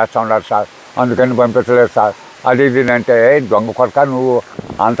సేద్యం చేస్తూ ఉన్నారు సార్, అందుకని పంపించలేదు సార్. అది ఇది అంటే దొంగ కొడక నువ్వు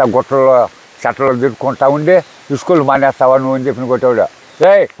అంత గుట్టలో చెట్టలో దిక్కుంటా ఉండి స్కూల్ మానేస్తావా నువ్వు అని చెప్పిన కొట్టేవాడు.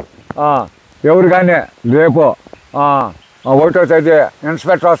 ఎవరు కానీ రేపు 1వ తేదీ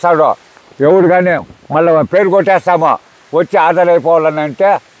ఇన్స్పెక్టర్ వస్తాడు, ఎవరు కానీ మళ్ళీ పేరు కొట్టేస్తామో వచ్చి హాజరైపోవాలని అంటే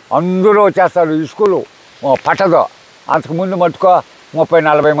అందరూ వచ్చేస్తారు. ఈ స్కూలు పట్టదు. అంతకుముందు మట్టుకో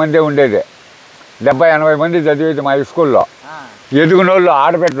 30-40 మంది ఉండేది. 70-80 మంది చదివేది మా స్కూల్లో. ఎదుగునోళ్ళు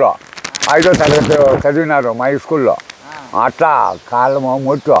ఆడబిడ్డలు 5వ తరగతి చదివినారు మా స్కూల్లో. అట్లా కాలము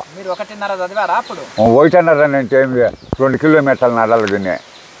మొట్టు. 1.5 చదివారా అప్పుడు? 1.5 అంటే ఏమి 2 కిలోమీటర్లు నడాలి దీన్ని.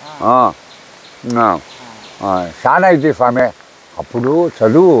 చాలా ఇది స్వామి. అప్పుడు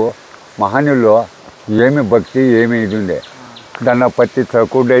చదువు మహనీయుల్లో ఏమి భక్తి ఏమి ఇది ఉండే. దన్నపత్తి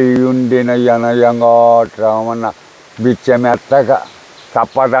తకుడై ఉండినయనయంగా రామన్న బిచ్చమెత్తగా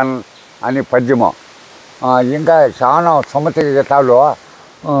తప్పదన్ అని పద్యము. ఇంకా చాలా సుమతి గీతాలు.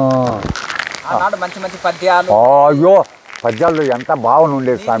 మంచి మంచి పద్యాలు. అయ్యో పద్యాలు ఎంత బాగుంది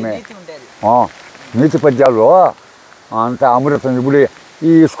ఉండేది స్వామి. నీతి పద్యాలు అంత అమృతం. ఇప్పుడు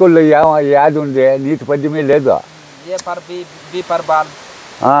ఈ స్కూల్లో యాది ఉంది, నీతి పద్యమే లేదు.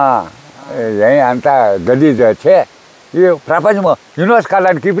 అంతా గలీజ్ వచ్చే ఈ ప్రపంచము యూనివర్స్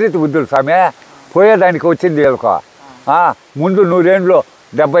కాలానికి విపరీత బుద్ధులు స్వామి. పోయేదానికి వచ్చింది వీళ్ళకు. ముందు 100 ఏళ్ళు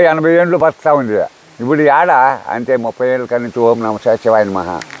 70-80 ఏళ్ళు బతుకుతూ ఉంది. ఇప్పుడు ఆడ అంతే 30 ఏళ్ళ కానీ ఓం నమ శివాయ నమః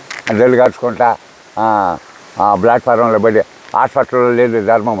డల్లు కట్టుకుంటా ప్లాట్ఫారంలో పడి హాస్పిటల్లో లేదు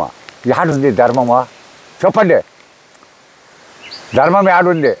ధర్మము. యాడుంది ధర్మము చెప్పండి? ధర్మం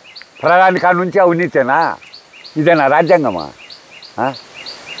యాడుంది? ప్రధాని కాడ నుంచి అవినీతేనా? ఇదేనా రాజ్యాంగమా?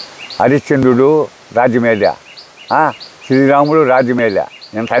 హరిశ్చంద్రుడు రాజ్యమేళ, శ్రీరాముడు రాజ్యమేళ.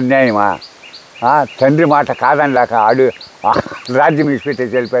 ఎంత అన్యాయమా? తండ్రి మాట కాదనిలాక ఆడు రాజ్యం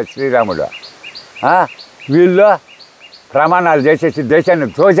ఇచ్చిపెట్టేసి వెళ్ళిపోయాడు శ్రీరాముడు. వీళ్ళు ప్రమాణాలు చేసేసి దేశాన్ని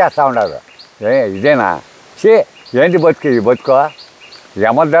దోచేస్తూ ఉన్నారు. ఇదేనా? ఏంటి బతుకు? ఈ బతుకో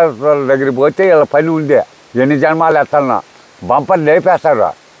యమదర్శుల దగ్గరికి పోతే ఇలా పని ఉంది. ఎన్ని జన్మాలు ఎత్తాలనో బంపర్ లేపేస్తారు.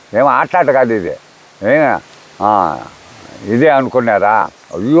 ఏమో ఆట్లాట కాదు ఇది. ఇదే అనుకున్నారా?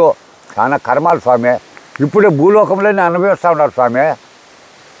 అయ్యో చాలా కర్మాలు స్వామి. ఇప్పుడే భూలోకంలోనే అనుభవిస్తూ ఉన్నారు స్వామి.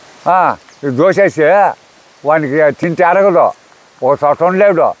 దోసేసి వానికి తింటే అరగదు, ఒక చోట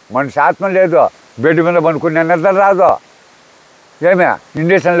ఉండలేడు, మనిషి ఆత్మ లేదు, బెడ్ మీద పనుకునే నిద్ర రాదు. ఏమే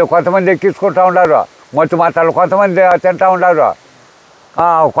ఇండస్ట్రీలో కొంతమంది ఎక్కించుకుంటూ ఉన్నారు, మత్తు మాత్రలు కొంతమంది తింటూ ఉన్నారు,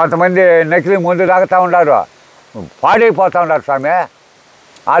 కొంతమంది నకిలీ ముందు తాగుతూ ఉన్నారు. పాడైపోతూ ఉన్నారు స్వామి.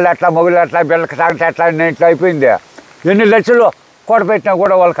 వాళ్ళు ఎట్లా మొగులు ఎట్లా బిళ్ళకి తాగితే ఎట్లా ఇంట్లో అయిపోయింది. ఎన్ని లక్షలు కూడబెట్టినా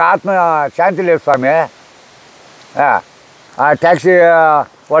కూడా వాళ్ళకి ఆత్మ శాంతి లేదు స్వామి. ఆ ట్యాక్సీ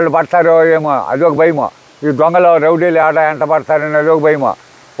వాళ్ళు పడతారో ఏమో అదొక భయమో, ఈ దొంగలు రౌడీలు ఆడ ఎంత పడతారని అదొక భయమో.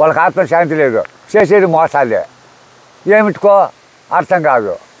 వాళ్ళకి ఆత్మశాంతి లేదు, చేసేది మోసాలే. ఏమిటికో అర్థం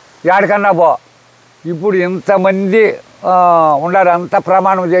కాదు. ఎక్కడికన్నా పో, ఇప్పుడు ఇంతమంది ఉండారు, అంత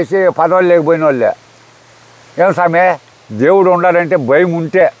ప్రమాణం చేసి పదవులు లేకపోయిన వాళ్ళే. ఏం స్వామి, దేవుడు ఉండాలంటే భయం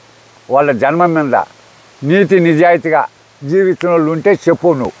ఉంటే వాళ్ళ జన్మం మీద నీతి నిజాయితీగా జీవించిన వాళ్ళు ఉంటే చెప్పు.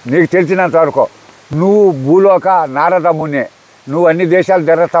 నువ్వు నీకు తెలిసినంత వరకు నువ్వు భూలోక నారదముని, నువ్వు అన్ని దేశాలు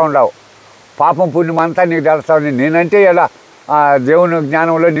తిరుగుతూ ఉండవు, పాపం పుణ్యం అంతా నీకు తెలుస్తా ఉంది. నేనంటే ఇలా దేవుని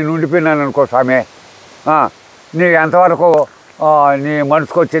జ్ఞానంలో నేను ఉండిపోయినాను అనుకో స్వామి. నీకు ఎంతవరకు నీ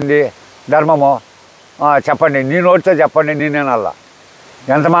మనసుకు వచ్చింది ధర్మము చెప్పండి, నీ నోటితో చెప్పండి. నేనేనల్లా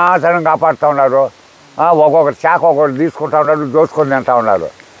ఎంత మాత్రం కాపాడుతూ ఉన్నారు. ఒక్కొక్కటి శాఖ ఒక్కొక్కటి తీసుకుంటా ఉన్నారు, దోసుకొని తింటా ఉన్నారు.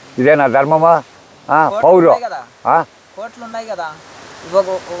 ఇదే నా ధర్మమా? పౌరు కోట్లు ఉన్నాయి కదా,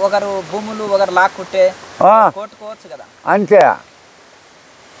 ఒకరు భూములు ఒకరు లాక్కుంటే కోట్టుకోవచ్చు కదా. అంతే.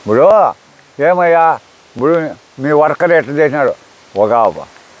 ఇప్పుడు ఏమయ్యా, ఇప్పుడు మీ వర్కర్ ఎట్లా చేసినాడు, ఒక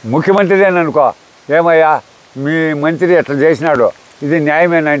ముఖ్యమంత్రిదేననుకో, ఏమయ్యా మీ మంత్రి ఎట్లా చేసినాడు, ఇది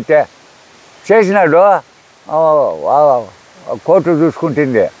న్యాయమేనంటే చేసినాడు. కోర్టు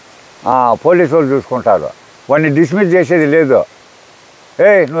చూసుకుంటుంది, పోలీసు వాళ్ళు చూసుకుంటారు. వాడిని డిస్మిస్ చేసేది లేదు.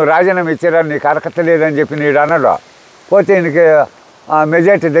 నువ్వు రాజీనామా ఇచ్చారా, నీకు అర్హత లేదని చెప్పి నీడు అన్నాడు పోతే నీకు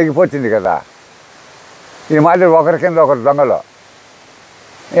మెజార్టీ తగ్గిపోతుంది కదా. ఈ మాదిరి ఒకరి కింద ఒకరు దొంగలు.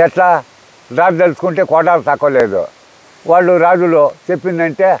 ఎట్లా రాజు తెలుసుకుంటే కోటాలు తక్కువ లేదు. వాళ్ళు రాజులు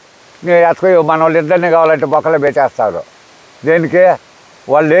చెప్పిందంటే నేను ఎత్తుకొని మన వాళ్ళు ఇద్దరిని కావాలంటే బొక్కలో పెట్టేస్తారు. దేనికి?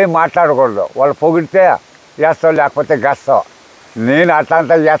 వాళ్ళు ఏం మాట్లాడకూడదు. వాళ్ళు పొగిడితే చేస్తావు, లేకపోతే గస్తావు. నేను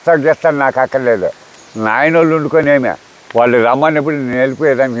అట్లంతా చేస్తాను, నాకు అక్కర్లేదు. నాయన వాళ్ళు వండుకొని ఏమే వాళ్ళు రమ్మన్నప్పుడు నేను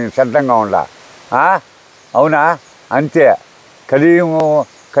వెళ్ళిపోయేదానికి నేను సిద్ధంగా ఉండా. అవునా? అంతే.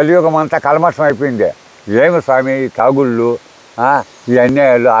 కలియుగం అంతా కల్మషం అయిపోయింది. ఏమి స్వామి ఈ తాగుళ్ళు, ఈ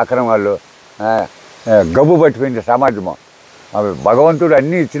అన్యాయాలు, ఆక్రమాలు, గబ్బు పట్టిపోయింది సమాజము. అవి భగవంతుడు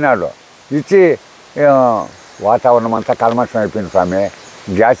అన్నీ ఇచ్చినాడు. ఇచ్చి వాతావరణం అంతా కల్మషం అయిపోయింది స్వామి.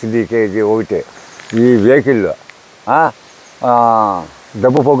 గ్యాస్ లీకేజీ ఒకటి, ఈ వెహికల్లో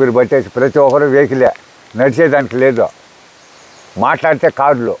డబ్బు పొగురు పట్టేసి ప్రతి ఒక్కరు వెహికలే, నడిచేదానికి లేదు. మాట్లాడితే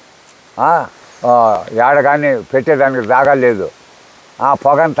కార్లు, ఏడ కానీ పెట్టేదానికి జాగా లేదు.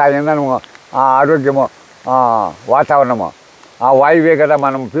 పొగంతా ఇంధనము, ఆరోగ్యము, వాతావరణము, ఆ వాయువే కదా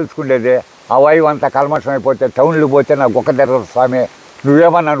మనం పీల్చుకునేది. ఆ వాయువు అంతా కల్మషం అయిపోతే టౌన్లకు పోతే నాకు ఒక్క తిరగదు స్వామి.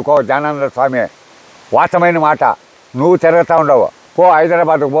 నువ్వేమని అనుకో జ్ఞానానంద స్వామి, వాస్తవమైన మాట. నువ్వు తిరుగుతూ ఉండవు. పో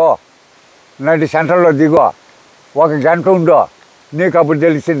హైదరాబాద్కు పో, నడి సెంటర్లో దిగో, 1 గంట ఉండో, నీకు అప్పుడు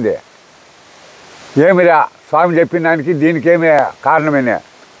తెలిసింది ఏమిరా స్వామి చెప్పిన దానికి దీనికేమీ కారణమేనే.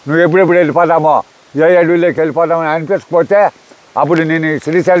 నువ్వు ఎప్పుడెప్పుడు వెళ్ళిపోదామో, ఏ అడవిలోకి వెళ్ళిపోదామని అనిపించకపోతే అప్పుడు నేను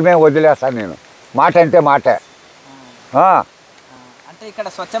శ్రీశైలమే వదిలేస్తాను. నేను మాట అంటే మాటే. అంటే ఇక్కడ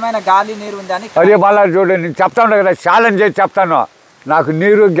స్వచ్ఛమైన గాలి నీరు ఉందని అదే మళ్ళా చూడు, నేను చెప్తాను కదా, ఛాలెంజ్ చేసి చెప్తాను. నాకు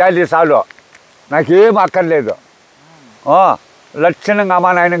నీరు గాలి చాలు, నాకేం అక్కర్లేదు. లక్షణంగా అమ్మా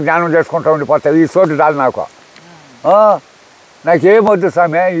నాయన జ్ఞానం చేసుకుంటూ ఉండిపోతావు. ఈ చోటు చాలు నాకు, నాకేమొద్దు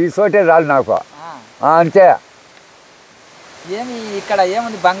స్వామి, ఈ చోటే చాలు నాకు. అంతే. ఏమి ఇక్కడ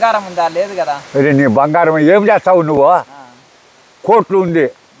ఏముంది, బంగారం ఉందా? లేదు కదా. నీ బంగారం ఏం చేస్తావు నువ్వు? కోట్లు ఉంది,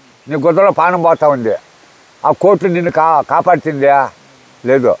 నీ గుద్దలో పానం పోతా ఉంది. ఆ కోట్లు నిన్ను కాపాడుతుందా?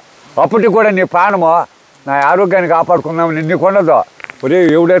 లేదు. అప్పటికి కూడా నీ ప్రాణము, నా ఆరోగ్యాన్ని కాపాడుకున్నావు నీకు ఉండదు. ఒరే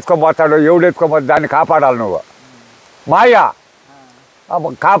ఎవడెత్తుకోబోతాడో ఎవడెత్తుకోబోతా, దాన్ని కాపాడాలి నువ్వు. మాయా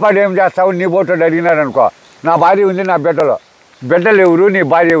కాపాడు. ఏం చేస్తావు? నీ బోటోడు అడిగినాడు అనుకో, నా భార్య ఉంది, నా బిడ్డలు ఎవరు, నీ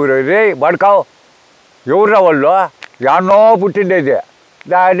భార్య ఎవరు? రే బడకావు, ఎవరురా వాళ్ళు? ఎన్నో పుట్టిండేది,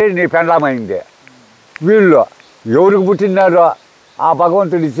 దాడి నీ పెండ్లామైంది. వీళ్ళు ఎవరికి పుట్టినారో ఆ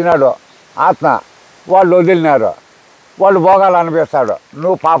భగవంతుడు ఇచ్చినాడు ఆత్మ, వాళ్ళు వదిలినారు, వాళ్ళు భోగాలు అనిపిస్తాడు.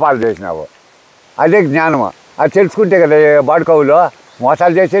 నువ్వు పాపాలు చేసినావు. అదే జ్ఞానము. అది తెలుసుకుంటే కదా బాడుకవులు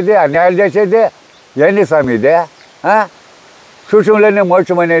మోసాలు చేసేది, అన్యాయాలు చేసేది. ఏంటి స్వామి ఇదే? సూక్ష్మంలోనే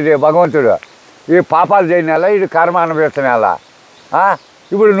మోక్షం అనేది భగవంతుడు. ఈ పాపాలు చేయనేలా, ఇది కర్మ అనుభవిస్తున్నా.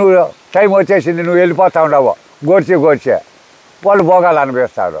 ఇప్పుడు నువ్వు టైం వచ్చేసింది, నువ్వు వెళ్ళిపోతా ఉండవు, గోర్చే వాళ్ళు భోగాలు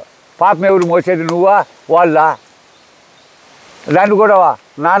అనుభవిస్తారు. పాపం ఎవరు మోసేది, నువ్వా వాళ్ళ? దాన్ని కూడా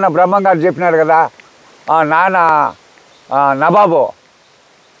నాన్న బ్రహ్మంగారు చెప్పినారు కదా, నాన్న నబాబు,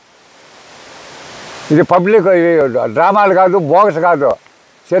 ఇది పబ్లిక్, ఇది డ్రామాలు కాదు, బోగస్ కాదు,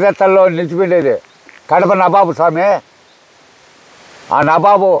 చరిత్రలో నిలిచిపోయేది. కడప నబాబు స్వామి. ఆ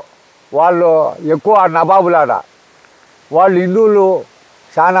నబాబు వాళ్ళు ఎక్కువ, ఆ నబాబులాడ వాళ్ళు హిందువులు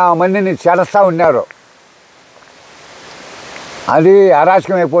చాలా మందిని చెరస్తూ ఉన్నారు. అది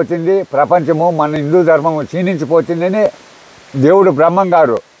అరాచకం అయిపోతుంది, ప్రపంచము మన హిందూ ధర్మం క్షీణించిపోతుందని దేవుడు బ్రహ్మం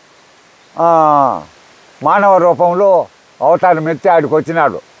గారు మానవ రూపంలో అవతారం ఎత్తి ఆడికి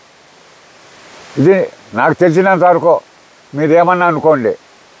వచ్చినాడు. ఇది నాకు తెలిసినంత వరకు, మీరేమన్నా అనుకోండి.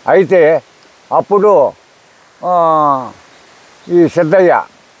 అయితే అప్పుడు ఈ సిద్ధయ్య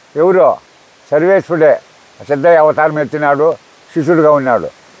ఎవరో సర్వేశ్వరుడే సిద్ధయ్య అవతారం ఎత్తినాడు, శిష్యుడుగా ఉన్నాడు.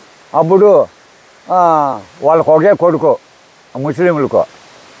 అప్పుడు వాళ్ళకు ఒకే కొడుకు ముస్లింలకు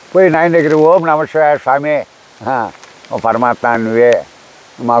పోయి నాయన దగ్గర ఓం నమ శివాయ స్వామి పరమాత్మ నువ్వే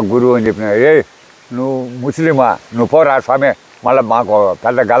మా గురువు అని చెప్పిన. ఏ నువ్వు ముస్లిమా, నువ్వు పోరా స్వామి, మళ్ళీ మాకు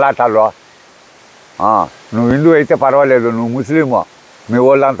పెద్ద గలాటాల్లో, నువ్వు హిందూ అయితే పర్వాలేదు, నువ్వు ముస్లిము, మీ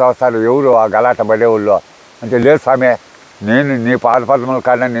వాళ్ళంతా వస్తారు, ఎవరు ఆ గలాట పడేవాళ్ళు అంటే, లేదు స్వామి నేను నీ పాదపద్మల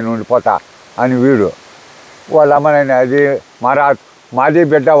కాడ నేను ఉండిపోతా అని వీడు. వాళ్ళ అమ్మనైనా అది మాది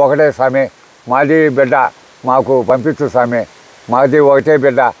బిడ్డ ఒకటే స్వామి, మాది బిడ్డ మాకు పంపించు స్వామి, మాది ఒకటే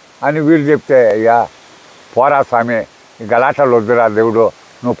బిడ్డ అని వీళ్ళు చెప్తే, అయ్యా పోరా స్వామి, ఈ గలాటలు వద్దురా దేవుడు,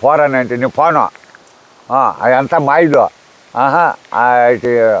 నువ్వు పోరానంటే నువ్వు పోను, అదంతా మాయిదో,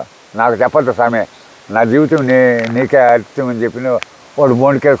 నాకు చెప్పద్దు స్వామి, నా జీవితం నీకే అర్థం అని చెప్పి వాడు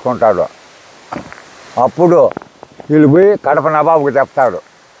మోనికేసుకుంటాడు. అప్పుడు వీళ్ళు పోయి కడప నవాబుకి చెప్తాడు,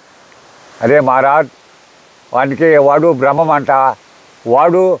 అరే మహారాజ్ వాడు బ్రహ్మం అంట,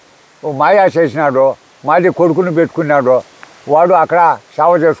 వాడు మాయా చేసినాడు, మాది కొడుకుని పెట్టుకున్నాడు, వాడు అక్కడ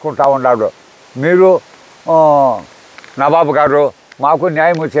సేవ చేసుకుంటా ఉన్నాడు, మీరు నవాబు గారు మాకు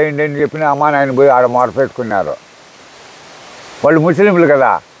న్యాయం చేయండి అని చెప్పిన అమ్మానాయన పోయి ఆడ మొరపెట్టుకున్నారు. వాళ్ళు ముస్లింలు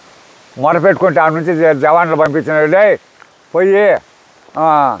కదా, మొరపెట్టుకుంటే ఆ నుంచి జవాన్లు పంపించినాడే, పోయి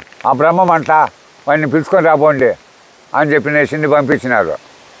ఆ బ్రహ్మం అంట వాడిని పిలుచుకొని రాబోండి అని చెప్పినేసింది పంపించినారు.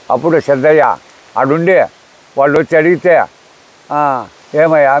 అప్పుడు సిద్ధయ్య ఆడుండి వాళ్ళు వచ్చి అడిగితే,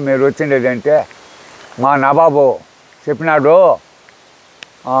 ఏమయ్యా మీరు వచ్చిండేది అంటే, మా నవాబు చెప్పినాడు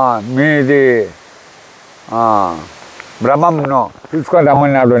మీది బ్రహ్మంను పిలుచుకొని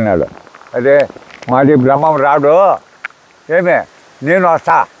రమ్మన్నాడు అన్నాడు. అదే మాది బ్రహ్మం రాడు, ఏమే నేను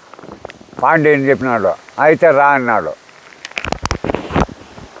వస్తా పాండే అని చెప్పినాడు. అయితే రా అన్నాడు.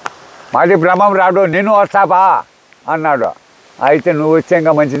 మాది బ్రహ్మం రాడు, నేను వస్తాపా అన్నాడు. అయితే నువ్వు వచ్చే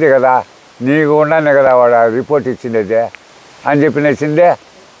ఇంకా మంచిది కదా, నీకు ఉన్నానే కదా వాడు రిపోర్ట్ ఇచ్చిండేదే అని చెప్పినేసిందే.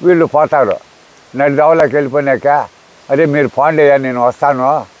 వీళ్ళు పోతారు, నడి దవలోకి వెళ్ళిపోయినాక, అదే మీరు పాండేయ్యా నేను వస్తాను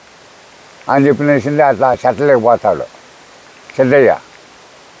అని చెప్పినేసిందే. అట్లా చెట్లలోకి పోతాడు సిద్ధయ్య,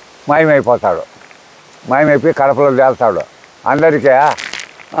 మాయమైపోతాడు. మాయమైపోయి కడపలో తేల్తాడు. అందరికీ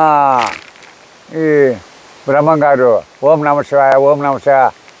ఈ బ్రహ్మం గారు ఓం నమ శివాయ ఓం నమ శివాయ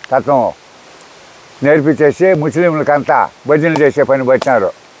తత్వం నేర్పించేసి ముస్లింలకంతా భజన చేసే పని పెట్టినారు.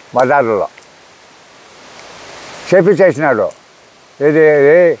 బజార్లో చేపించేసినాడు.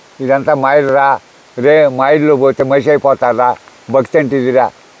 ఇదంతా మాయిలురా, మాయిల్లో పోతే మనిషి అయిపోతారా, భక్తి అంటే ఇదిరా,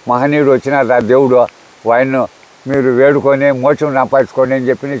 మహనీయుడు వచ్చినారా దేవుడు, ఆయన్ను మీరు వేడుకొని మోక్షం సంపాదించుకొని అని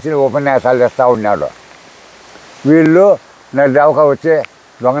చెప్పి ఉపన్యాసాలు ఇస్తూ ఉన్నాడు. వీళ్ళు నా దేవక వచ్చి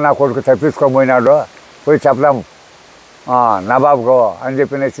దొంగ నా కొడుకు తప్పించుకొని పోయినాడు, పోయి చెప్దాం నవాబుకు అని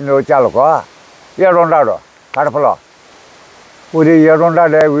చెప్పినేసి వచ్చి వాళ్ళకు ఏడున్నాడు కడపలో. ఊరి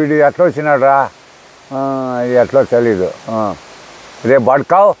ఏడున్నాడే వీడు ఎట్లా వచ్చినాడురా, ఎట్లా తెలీదు, రేపు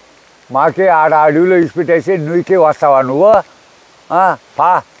పడుకావు మాకి ఆడ అడవిలో ఇసిపెట్టేసి నువ్వుకి వస్తావా నువ్వు,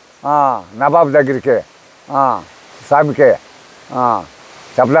 పా నవాబు దగ్గరికి స్వామికి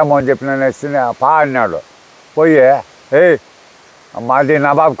చెప్దాము అని చెప్పిన పా అన్నాడు. పోయి మాది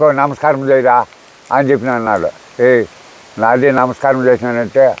నవాబుకు నమస్కారం చేయరా అని చెప్పిన అన్నాడు. నాది నమస్కారం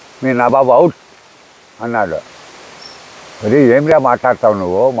చేసినానంటే మీ నవాబు అవుట్ అన్నాడు. మరి ఏమిరా మాట్లాడతావు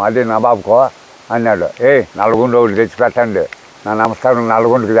నువ్వు, మాది నవాబుకో అన్నాడు. నల్గొండ ఒకటి తెచ్చిపెట్టండి, నా నమస్కారం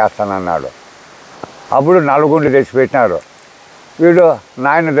నల్గొండకి చేస్తానన్నాడు. అప్పుడు నల్గొండ తెచ్చిపెట్టినారు. వీడు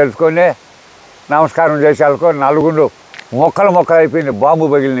నాయన తెలుసుకొని నమస్కారం చేసేళ్ళకు నల్గొండ మొక్కలు అయిపోయింది, బాంబు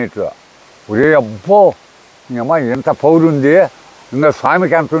పగిలినట్లు. ఒరే అబ్బో అమ్మ ఎంత పౌరుంది, ఇంకా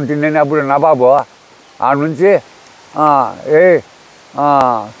స్వామికి ఎంత ఉంటుందని. అప్పుడు నవాబు ఆ నుంచి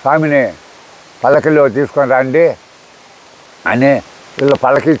స్వామిని పల్లకిలో తీసుకొని రండి అని వీళ్ళు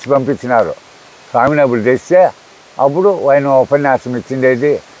పల్లకిచ్చి పంపించినారు. స్వామిని అప్పుడు తెస్తే అప్పుడు ఆయన ఉపన్యాసం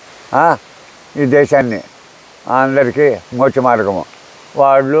ఇచ్చిండేది ఈ దేశాన్ని అందరికీ మోక్ష మార్గము.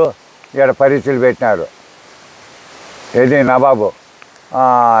 వాళ్ళు ఇక్కడ పరీక్షలు పెట్టినారు. నవాబు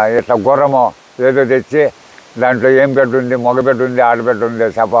ఇట్లా గుర్రమో ఏదో తెచ్చి దాంట్లో ఏం బెడ్ ఉంది, మగ బెడ్ ఉంది, ఆడబెడ్ ఉంది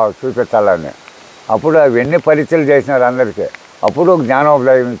చూపించాలని. అప్పుడు అవన్నీ పరీక్షలు చేసినారు అందరికీ. అప్పుడు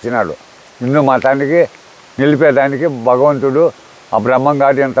జ్ఞానోదయం ఇచ్చినాడు. హిందూ మతానికి నిలిపేదానికి భగవంతుడు ఆ బ్రహ్మం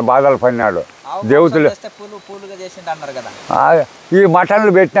గారు ఎంత బాధలు పడినాడు. దేవతలు ఈ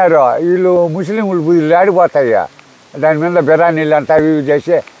మఠాలు పెట్టినారు, వీళ్ళు ముస్లింలు బుద్ధులు ఆడిపోతాయ్యా. దాని మీద బిర్యానీలు అంతా అవి ఇవి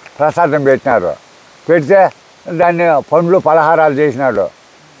చేసి ప్రసాదం పెట్టినారు. పెడితే దాన్ని పండ్లు పలహారాలు చేసినాడు,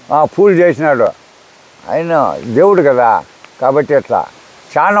 పూలు చేసినాడు. ఆయన దేవుడు కదా, కాబట్టి ఇట్లా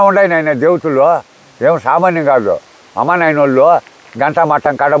చాలా ఉన్నాయి నాయన దేవతలు, ఏం సామాన్యం కాదు. అమ్మ నాయన వాళ్ళు గంటా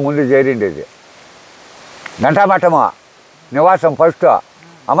మఠం కాడ ముందు చేరిండేది. గంటా మఠము నివాసం ఫస్ట్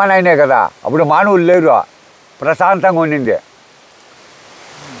అమ్మ నాయనే కదా, అప్పుడు మానవులు లేరు, ప్రశాంతంగా ఉండింది.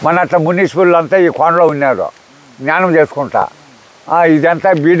 మన అట్లా మున్సిపల్ అంతా ఈ కొండలో ఉన్నారు జ్ఞానం చేసుకుంటా. ఇదంతా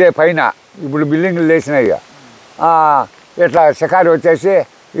బీడే పైన, ఇప్పుడు బిల్డింగ్లు లేచినాయి. ఇట్లా షికారి వచ్చేసి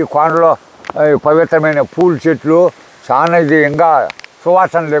ఈ కొండలో పవిత్రమైన పూల చెట్లు చాలా, ఇది ఇంకా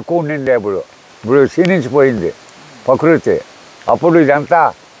సువాసనలు ఎక్కువ ఉండింది. ఇప్పుడు క్షీణించిపోయింది ప్రకృతి. అప్పుడు ఇదంతా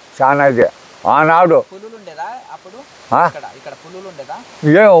చాలా ఇది. ఆనాడు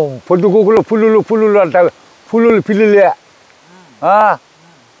ఏ పొద్దుగూకులు పుల్లులు అంటారు, పిల్లులే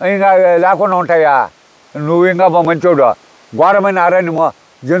ఇంకా లేకుండా ఉంటాయా? నువ్వు ఇంకా మంచోడు. ఘోరమైన అరణ్యము,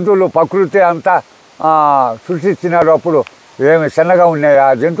 జంతువులు ప్రకృతి అంతా సృష్టిస్తున్నారు. అప్పుడు ఏమి చిన్నగా ఉన్నాయా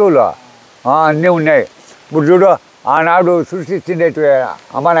జంతువులు? అన్నీ ఉన్నాయి. ఇప్పుడు చూడు, ఆనాడు సృష్టించేటివి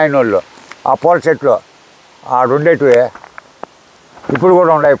అమ్మనాయన వాళ్ళు ఆ పూల చెట్లు ఆడుండేటివి ఇప్పుడు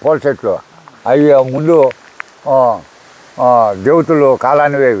కూడా ఉన్నాయి పూల చెట్లు. అవి ముందు దేవతలు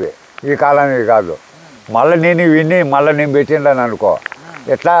కాలానివి, ఈ కాలానివి కాదు. మళ్ళీ నేను విని మళ్ళీ నేను పెట్టిండని అనుకో.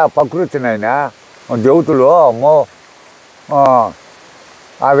 ఎట్లా ప్రకృతినైనా దేవతలు అమ్మో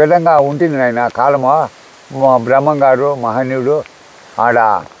ఆ విధంగా ఉంటుంది నాయన కాలము. బ్రహ్మంగారు మహనీయుడు ఆడ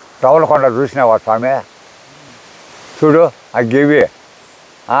తవలకొండ చూసినావా స్వామి? చూడు ఆ గెవి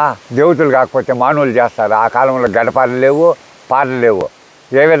దేవతలు కాకపోతే మానవులు చేస్తారు. ఆ కాలంలో గడపాలు లేవు, పాటలు లేవు.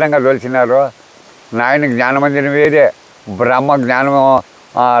 ఏ విధంగా తొలిచినారు? నాయన జ్ఞానమందిరం వేరే, బ్రహ్మ జ్ఞానం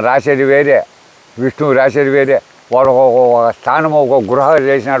రాసేది వేరే, విష్ణువు రాసేది వేరే. వాడు ఒక స్థానం ఒక గృహ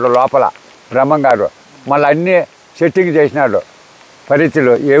చేసినాడు లోపల బ్రహ్మంగారు. మళ్ళీ అన్నీ సెట్టింగ్ చేసినాడు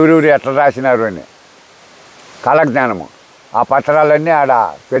పరీక్షలు ఎవరెవరు ఎట్లా రాసినారు అని. కాలజ్ఞానము ఆ పత్రాలన్నీ ఆడ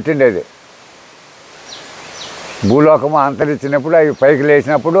పెట్టిండేది. భూలోకము అంతరించినప్పుడు అవి పైకి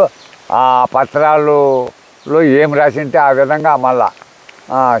లేచినప్పుడు ఆ పత్రాలలో ఏం రాసింటే ఆ విధంగా మళ్ళా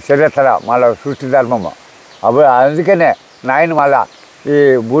చరిత్ర మళ్ళీ సృష్టి ధర్మము. అప్పుడు అందుకనే నాయన మళ్ళా ఈ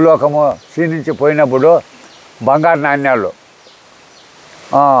భూలోకము క్షీణించి పోయినప్పుడు బంగారు నాణ్యాలు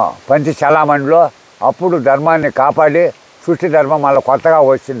పంచి చలామణిలో అప్పుడు ధర్మాన్ని కాపాడి సృష్టి ధర్మం మళ్ళీ కొత్తగా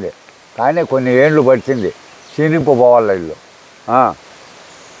వచ్చింది. కానీ కొన్ని ఏళ్ళు పడుతుంది క్షీణింపుపోవాలి ఇల్లు.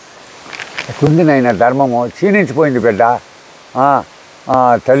 కుందినైనా ధర్మము క్షీణించిపోయింది బిడ్డ.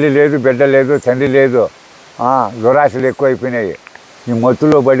 తల్లి లేదు, బిడ్డ లేదు, తండ్రి లేదు. దురాశలు ఎక్కువైపోయినాయి. ఈ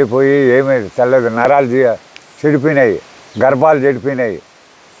మత్తులో పడిపోయి ఏమీ తెల్లదు, నరాలు చెడిపోయినాయి, గర్భాలు చెడిపోయినాయి,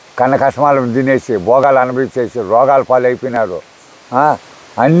 కన్న కష్మాలు తినేసి భోగాలు అనుభవించేసి రోగాల పాలైపోయినారు.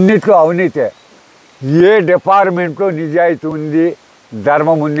 అన్నిట్లో అవినీతే. ఏ డిపార్ట్మెంట్లో నిజాయితీ ఉంది,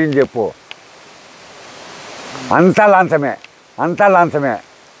 ధర్మం ఉంది అని చెప్పు. అంతా లంచమే, అంతా లంచమే.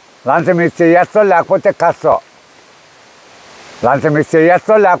 లంచం ఇస్తే చేస్తో లేకపోతే కష్టం. లంచం ఇస్తే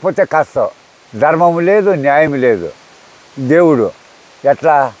చేస్తో లేకపోతే కష్టం. ధర్మము లేదు, న్యాయం లేదు. దేవుడు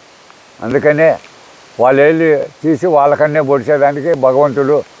ఎట్లా? అందుకనే వాళ్ళు వెళ్ళి తీసి వాళ్ళకన్నే పొడిచేదానికి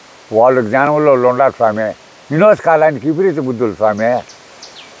భగవంతుడు వాళ్ళు జ్ఞానంలో ఉండాలి స్వామి. వినోద కాలానికి విపరీత బుద్ధులు స్వామి.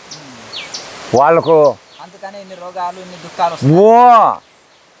 వాళ్ళకు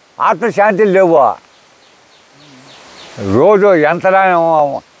ఆత్మశాంతిలు లేవు. రోజు ఎంత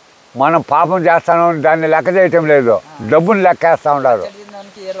మనం పాపం చేస్తానో దాన్ని లెక్క చేయటం లేదు, డబ్బుని లెక్కేస్తూ ఉన్నారు.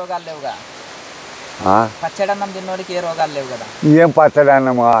 ఏం పచ్చడి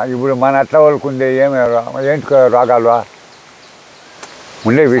అన్నమా? ఇప్పుడు మన అట్లా వాళ్ళకు ఉండే ఏమి ఏంటి రోగాలు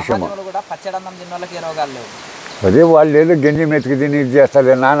ఉండే విషయము. అదే వాళ్ళు ఏదో గంజి మెతికి తిని ఇది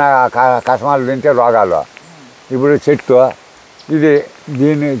చేస్తారు, నాన్న కష్మాలు తింటే రోగాలు. ఇప్పుడు చెట్టు ఇది,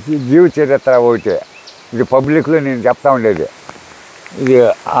 దీని జీవ చరిత్ర ఒకటి. ఇది పబ్లిక్లో నేను చెప్తా ఉండేది. ఇది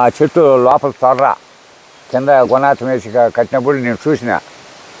ఆ చెట్టు లోపల తొర్ర కింద గుణాతం వేసి కట్టినప్పుడు నేను చూసిన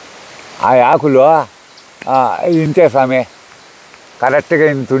ఆ ఆకులు ఇంతే స్వామి, కరెక్ట్గా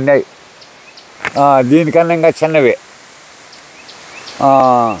ఇంత ఉన్నాయి. దీనికన్నా ఇంకా చిన్నవి.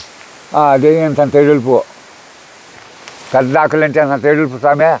 అదే ఇంత తెడులుపు, పెద్ద ఆకులు అంటే అంత తెడులుపు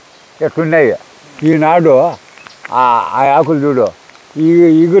స్వామి ఎట్లున్నాయి. ఈనాడు ఆ ఆకులు చూడు,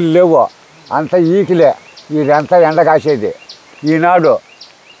 ఈగులు లేవు, అంత ఈకిలే. ఇదంతా ఎండ కాసేది. ఈనాడు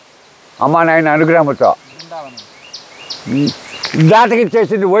అమ్మ నాయన అనుగ్రహంతో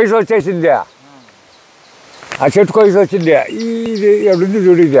దాటకిచ్చేసింది, వయసు వచ్చేసింది. ఆ చెట్టుకు వయసు వచ్చింది. ఇది ఎక్కడుంది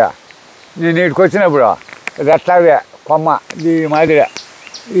చూడు, ఇది నేను ఇక్కడికి వచ్చినప్పుడు రెట్లావే కొమ్మ ఈ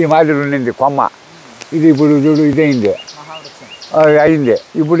మాదిరి ఉండింది కొమ్మ. ఇది ఇప్పుడు చూడు ఇదైంది, అయింది.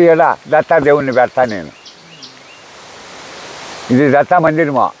 ఇప్పుడు ఇలా దత్తాదేవుణ్ణి పెడతా నేను. ఇది దత్తా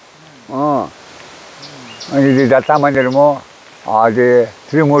మందిరము. ఇది దత్తా మందిరము. అది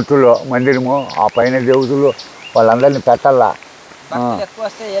త్రిమూర్తులు మందిరము. ఆ పైన దేవతలు వాళ్ళందరినీ పెట్టాలా. భక్తులు ఎక్కువ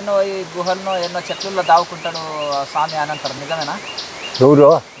వస్తే ఎన్నో ఈ గుహల్లో ఎన్నో చెట్లలో దావుకుంటాడు స్వామి అని అంటారు, నిజమేనా? ఎవరు?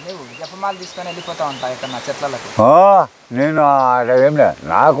 నువ్వు జపమాలు తీసుకొని వెళ్ళిపోతా ఉంటావు ఇక్కడ చెట్లకి. నేను ఏం లేదు,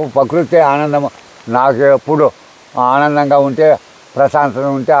 నాకు ప్రకృతి ఆనందం. నాకు ఎప్పుడు ఆనందంగా ఉంటే ప్రశాంతంగా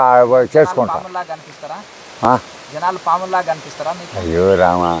ఉంటే చేసుకుంటా. పాముల్లాగా కనిపిస్తారా? జనాలు పాముల్లాగా కనిపిస్తారా మీకు? అయ్యో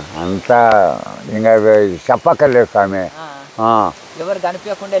రామా, అంతా ఇంకా చెప్పక్కర్లేదు స్వామి. ఎవరు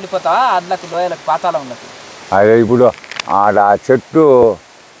కనిపించకుండా వెళ్ళిపోతావా అడ్లకు, లోయలకు, పాతాళంలోకి? అదే ఇప్పుడు ఆడ చెట్టు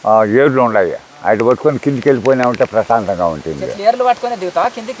ఏర్లు ఉన్నాయి, అటు పట్టుకొని కిందికి వెళ్ళిపోయినా ఉంటే ప్రశాంతంగా ఉంటుంది. ఏర్లు పట్టుకొని దిగుతావా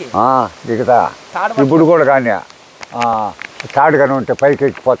కిందికి? దిగుతా. ఇప్పుడు కూడా కానీ తాడు కానీ ఉంటే పైకి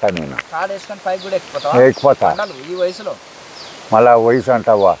ఎక్కిపోతాను నేను. తాడు వేసుకొని పైకి కూడా ఎక్కిపోతా ఈ వయసులో. మళ్ళా వయసు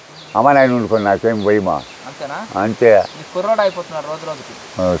అంటావా? అమ్మ నాయన ఉండుకొని నాకేం భయమా? అంతేనా? అంతే. కుర్రోడు అయిపోతున్నారు రోజు రోజుకి.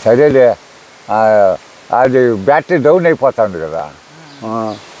 సరేలే, అది బ్యాటరీ డౌన్ అయిపోతుంది కదా,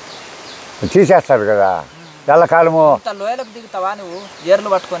 తీసేస్తారు కదా ఎల్లకాలము. లోయలకు దిగుతావా నువ్వు ఏర్లు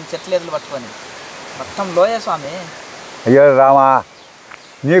పట్టుకొని, చెట్లు ఏర్లు పట్టుకొని? మొత్తం లోయ స్వామి. అయ్యో రామా,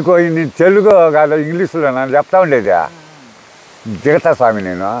 నీకు నేను తెలుగు కాదు ఇంగ్లీష్లో నన్ను చెప్తా ఉండేది. దిగుతా స్వామి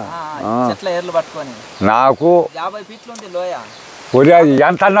నేను. చెట్ల ఏర్లు పట్టుకొని. నాకు 50 ఫీట్లు ఉంది లోయ.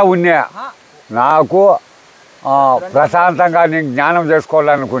 ఎంతన్నా ఉన్నా నాకు ప్రశాంతంగా నేను జ్ఞానం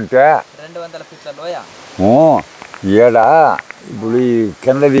చేసుకోవాలనుకుంటే 200 ఫీట్ల లోయ. ఈడ ఇప్పుడు ఈ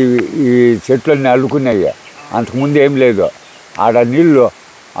కిందది ఈ చెట్లన్నీ అల్లుకున్నాయి, అంతకుముందు ఏం లేదు. ఆడ నీళ్ళు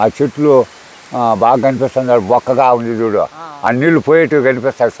ఆ చెట్లు బాగా కనిపిస్తుంది, బొక్కగా ఉంది చూడు, ఆ నీళ్ళు పోయేటివి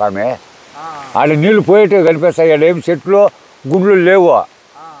కనిపిస్తాయి స్వామి. ఆడ నీళ్ళు పోయేటివి కనిపిస్తాయి, ఆడ ఏం చెట్లు గుండ్లు లేవు.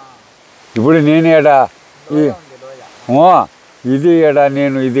 ఇప్పుడు నేను ఈడ ఇది ఈడ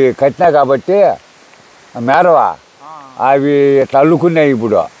నేను ఇది కట్టినా కాబట్టి మేరవా అవి ఇట్లా అల్లుకున్నాయి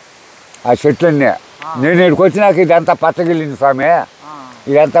ఇప్పుడు ఆ చెట్లన్నీ. నేను ఇక్కడికి వచ్చినాక ఇదంతా పచ్చగిల్లింది స్వామి,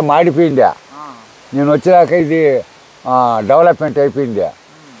 ఇదంతా మాడిపోయింది. నేను వచ్చినాక ఇది డెవలప్మెంట్ అయిపోయింది.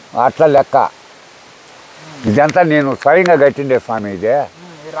 అట్లా లెక్క ఇదంతా నేను స్వయంగా కట్టిండే స్వామి. ఇది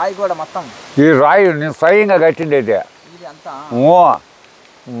రాయి కూడా మొత్తం, ఈ రాయి నేను స్వయంగా కట్టిండేది.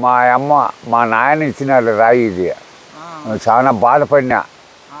 మా అమ్మ మా నాయన ఇచ్చినారు రాయి. ఇది చాలా బాధపడినా.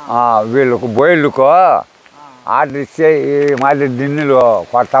 వీళ్ళకు బోయిళ్ళకు ఆర్డర్ ఇస్తే ఈ మాదిరి దిన్నులు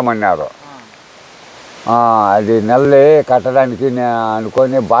కొడతామన్నారు. అది నెలలే కట్టడానికి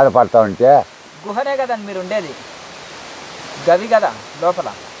అనుకొని బాధపడతా ఉంటే. గుహనే కదండి మీరు ఉండేది, గది కదా లోపల?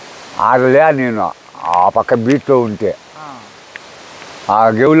 ఆడలే నేను ఆ పక్క బీచ్లో ఉంటే, ఆ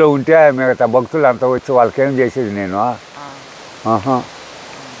గెవులో ఉంటే మిగతా భక్తులు అంతా వచ్చి వాళ్ళకేం చేసేది నేను.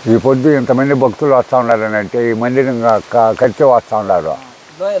 ఈ పొద్దు ఇంతమంది భక్తులు వస్తూ ఉన్నారని అంటే ఈ మందిరం కడితే వస్తూ ఉన్నారు.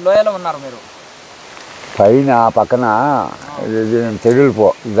 లోయలో ఉన్నారు మీరు? పైన పక్కన చెరువులు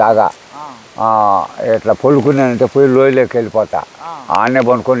జాగా ఇట్లా పొలుకున్నానంటే పోయి లోయలోకి వెళ్ళిపోతా, ఆడనే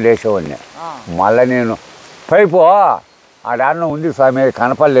పనుకొని లేచేవాడిని. మళ్ళీ నేను పైపు ఆడన్న ఉంది స్వామి,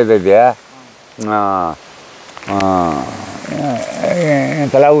 కనపడలేదు. అది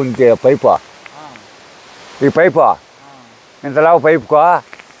ఇంతలా ఉంది పైపు. ఈ పైపు ఇంతలా పైపుకో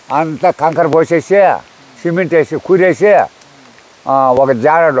అంతా కంకర పోసేసి సిమెంట్ వేసి కూరేసి ఒక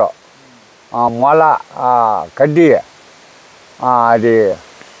జాడలో మొల కడ్డీ అది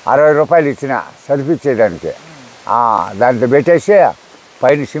 60 రూపాయలు ఇచ్చిన సరిపించేదానికి. దాంట్లో పెట్టేసి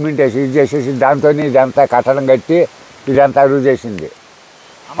పైన సిమెంట్ వేసి ఇది చేసేసి దాంతో ఇదంతా కట్టడం కట్టి ఇదంతా అరువు చేసింది.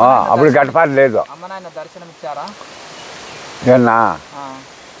 అప్పుడు గడపాలి లేదు. దర్శనం ఇచ్చారా? ఏనా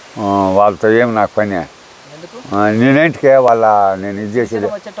వాళ్ళతో ఏం నాకు పని, నేనేంటికే నేను ఇది చేసేది.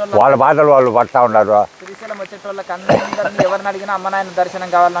 వాళ్ళ బాధలు వాళ్ళు పడతా ఉన్నారు. శ్రీశైలం వచ్చేటోళ్ళకి అందరినీ ఎవరిని అడిగినా అమ్మ నాయన దర్శనం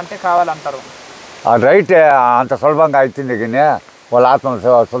కావాలంటే కావాలంటారు. రైట్, అంత సులభంగా అవుతుంది కానీ వాళ్ళ ఆత్మ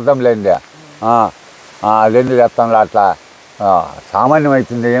శుద్ధం లేనిదే అదేంటి చెప్తాను. అట్లా సామాన్యం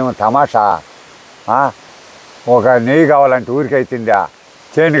అవుతుంది, ఏమో తమాషా. ఒక నెయ్యి కావాలంటే ఊరికి అవుతుందా,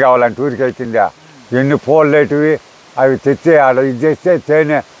 తేనె కావాలంటే ఊరికి అవుతుందా, ఎన్ని పూలు లేటివి అవి తెచ్చి ఆడ ఇది చేస్తే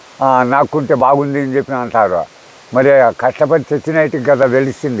తేనె నాకుంటే బాగుంది అని చెప్పి అంటారు. మరి కష్టపడి తెచ్చినట్టుకి కదా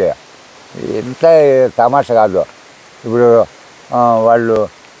తెలిసింది. ఇంత తమాషా కాదు. ఇప్పుడు వాళ్ళు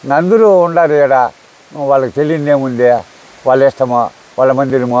అందరూ ఉండాలి ఇక్కడ, వాళ్ళకి తెలియదు ఏముంది, వాళ్ళ ఇష్టమో, వాళ్ళ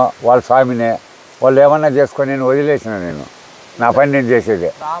మందిరమో, వాళ్ళ స్వామినే వాళ్ళు ఏమన్నా చేసుకొని నేను వదిలేసిన. నేను నా పని నేను చేసేది.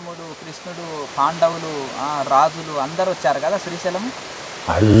 రాముడు, కృష్ణుడు, పాండవులు, రాజులు అందరూ వచ్చారు కదా శ్రీశైలం.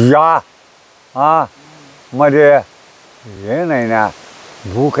 అయ్యా మరి ఏనైనా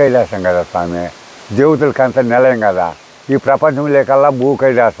భూ కైలాసం కదా స్వామి, దేవతలకంత నిలయం కదా. ఈ ప్రపంచం లేకల్లా భూ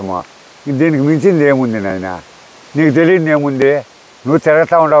కైలాసము. దీనికి మించింది ఏముంది నాయన? నీకు తెలియదు ఏముంది? నువ్వు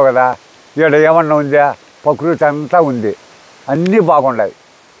తిరుగుతూ ఉండవు కదా, ఇక్కడ ఏమన్నా ఉందా? ప్రకృతి అంతా ఉంది, అన్నీ బాగున్నాయి.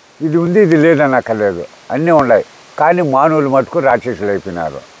 ఇది ఉంది ఇది లేదని అక్కర్లేదు, అన్నీ ఉన్నాయి. కానీ మానవులు మటుకు రాక్షసులు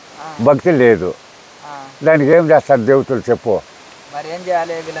అయిపోయినారు, భక్తి లేదు. దానికి ఏం చేస్తారు దేవతలు చెప్పు? మరి ఏం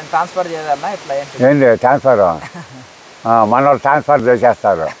చేయాలి? వీళ్ళని ట్రాన్స్ఫర్ చేయాలన్నా ఇట్లా ఏంటి ట్రాన్స్ఫర్? మన వాళ్ళు ట్రాన్స్ఫర్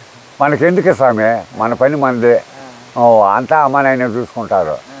చేసేస్తారు. మనకెందుకు స్వామి, మన పని మనదే. అంతా అమ్మ నాయన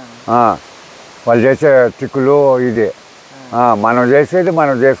చూసుకుంటారు. వాళ్ళు చేసే తిక్కులు ఇది, మనం చేసేది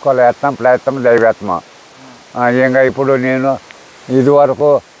మనం చేసుకోవాలి. యత్నం ప్రయత్నం దైవత్నం. ఇంకా ఇప్పుడు నేను ఇదివరకు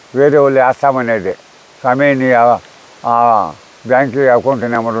వేరే వాళ్ళు వేస్తామనేది, స్వామి నీ బ్యాంక్ అకౌంట్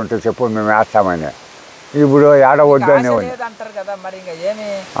నెంబర్ ఉంటే చెప్పు మేము వేస్తామని. ఇప్పుడు ఏడ వద్దు అంటారు కదా, మరి ఇంకా ఏమి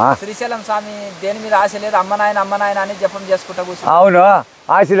శ్రీశైలం స్వామి దేని మీద ఆశ లేదు, అమ్మ నాయన అని జపం చేసుకుంటా కూర్చో. అవును,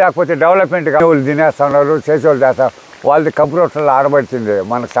 ఆశ లేకపోతే డెవలప్మెంట్గా వాళ్ళు తినేస్తున్నారు, చేసేవాళ్ళు చేస్తారు. వాళ్ళది కంప్యూటర్లో ఆడబడుతుంది,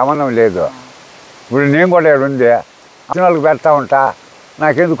 మనకు సంబంధం లేదు. ఇప్పుడు నేను కూడా ఇక్కడ ఉంది, వాళ్ళకి పెడతా ఉంటా,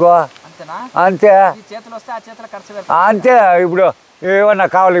 నాకెందుకో అంతే. అంతే. ఇప్పుడు ఏమన్నా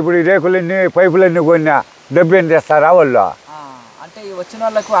కావాలి, ఇప్పుడు ఈ రేకులన్నీ పైపులన్నీ కొన్నా డబ్బు ఏం తెస్తారా వాళ్ళు? అంటే వచ్చిన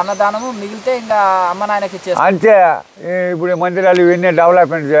వాళ్ళకు అన్నదానము మిగిలితే ఇంకా అమ్మ నాయనకి ఇచ్చేస్తా అంతే. ఇప్పుడు మందిరాలు ఇవన్నీ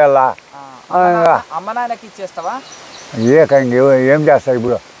డెవలప్మెంట్ చేయాలా, అమ్మ నాయనకి ఇచ్చేస్తావా? ఏం చేస్తారు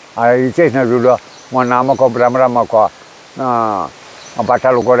ఇప్పుడు? ఇచ్చేసిన చూడు, మొన్న అమ్మకో బ్రహ్మరమ్మకో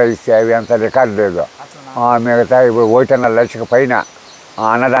బట్టలు కూడా ఇస్తే అవి అంత రికార్డు లేదు. మిగతా ఇప్పుడు 1.5 లక్షల పైన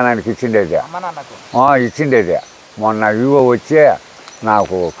అన్నదానానికి ఇచ్చిండేది. ఇచ్చిండేది. మొన్న వివో వచ్చి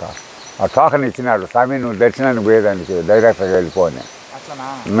నాకు ఒక టోకన్ ఇచ్చినాడు, స్వామి నువ్వు దర్శనానికి పోయేదానికి డైరెక్ట్గా వెళ్ళిపోని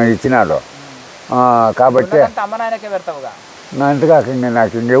ఇచ్చినాడు. కాబట్టి అంతేకాక ఇంక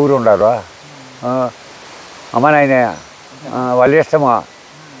నాకు ఇంకెవరు ఉండరు, అమ్మ నాయనే వాళ్ళ ఇష్టమా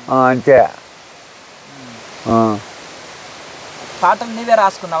అంతే. పాటలు నీవే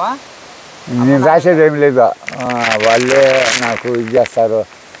రాసుకున్నావా? నేను రాసేది ఏమి లేదు, వాళ్ళే నాకు ఇది చేస్తారు.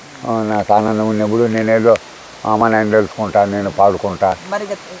 నాకు ఆనందం ఉన్నప్పుడు నేనేదో అమ్మ నాయన తెలుసుకుంటా, నేను పాడుకుంటా. మరి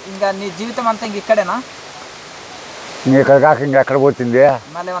ఇంకా నీ జీవితం అంతా ఇంక ఇక్కడేనా? ఇక్కడ కాక ఇంకెక్కడ పోతుంది?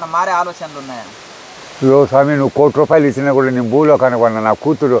 మళ్ళీ ఏమైనా మారే ఆలోచనలు ఉన్నాయా? స్వామి నువ్వు 1 కోటి రూపాయలు ఇచ్చినా కూడా నేను భూలో కనుగొన్నా. నా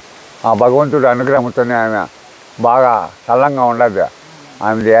కూతురు ఆ భగవంతుడు అనుగ్రహంతోనే ఆమె బాగా చల్లంగా ఉండదు,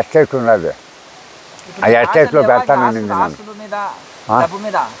 ఆమెది ఎస్టేట్ ఉండదు. ఆ ఎస్టేట్లో పెడతానండి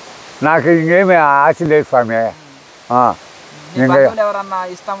నాకు ఇంకేమి ఆశ లేదు స్వామి.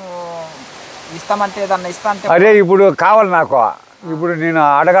 అరే ఇప్పుడు కావాలి నాకు, ఇప్పుడు నేను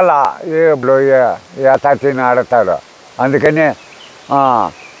అడగల, ఇప్పుడు అథారిటీని అడగతాడు. అందుకని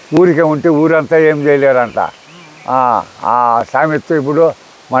ఊరికే ఉంటే ఊరంతా ఏం చేయలేరంట. ఆ సామెతో ఇప్పుడు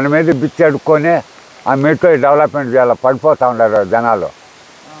మన మీద బిచ్చి అడుక్కొని ఆ మెట్రో డెవలప్మెంట్ చేయాలి, పడిపోతూ ఉన్నారు జనాలు.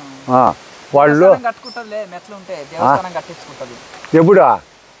 వాళ్ళు ఎప్పుడు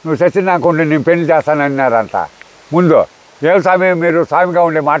నువ్వు సత్యనారాయణ నేను పెళ్లి చేస్తానన్నారంట. ముందు ఏ స్వామి మీరు స్వామిగా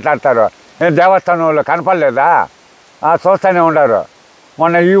ఉండి మాట్లాడతారు, నేను దేవస్థానం వాళ్ళు కనపడలేదా? చూస్తూనే ఉన్నారు.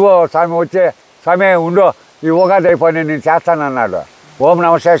 మొన్న ఈవో స్వామి వచ్చి స్వామి ఉండు ఈ ఉగాది అయిపోయి నేను చేస్తానన్నాడు. ఓం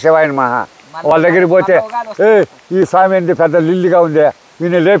నమ శివాయ మహా. వాళ్ళ దగ్గరికి పోతే ఈ స్వామి ఏంటి పెద్ద లిల్లిగా ఉంది,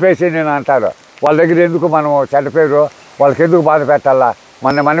 ఈయన లేపేసి నేను అంటారు. వాళ్ళ దగ్గర ఎందుకు మనం చెడ్డ పేరు, వాళ్ళకి ఎందుకు బాధ పెట్టాలా,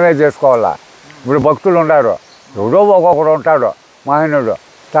 మనమే చేసుకోవాలా. ఇప్పుడు భక్తులు ఉన్నారు, ఎవడో ఒక్కొక్కడు ఉంటాడు మహనీయుడు,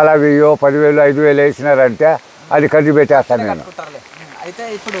 తలా 1000, 10,000, 5,000 వేసినారంటే అది ఖర్చు పెట్టేస్తాను నేను. అయితే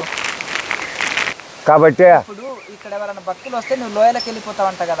ఇప్పుడు కాబట్టి ఇక్కడ ఎవరైనా భక్తులు వస్తే నువ్వు లోయలకు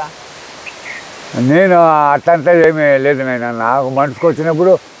వెళ్ళిపోతావంట కదా? నేను అట్లంతా ఏమీ లేదు నాయన. నాకు మనసుకు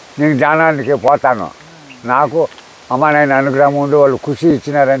వచ్చినప్పుడు నేను జ్ఞానానికి పోతాను. నాకు అమ్మ నాయన అనుగ్రహం ఉండి వాళ్ళు ఖుషి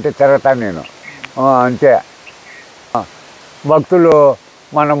ఇచ్చినారంటే తిరగతాను నేను అంతే. భక్తులు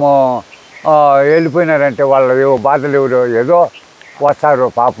మనము వెళ్ళిపోయినారంటే వాళ్ళు ఏవో బాధలు ఎవరు ఏదో వస్తారు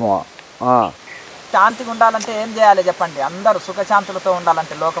పాపము. శాంతిగా ఉండాలంటే ఏం చేయాలి చెప్పండి? అందరూ సుఖశాంతులతో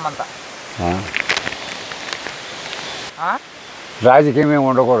ఉండాలంటే లోకమంతా రాజకీయం ఏమి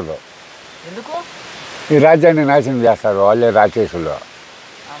ఉండకూడదు. ఎందుకు? ఈ రాజ్యాన్ని నాశనం చేస్తారు వాళ్ళే రాక్షసులు.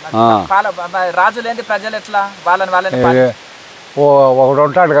 రాజులు ఏంటి, ప్రజలు ఎట్లా వాళ్ళని ఒకడు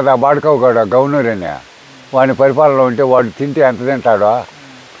ఉంటాడు కదా బాడుకోగాడు గవర్నర్ అని, వాడిని పరిపాలన ఉంటే వాడు తింటే ఎంత తింటాడో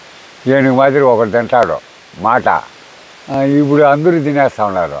ఏనుగు మాదిరి ఒకడు తింటాడు మాట. ఇప్పుడు అందరూ తినేస్తూ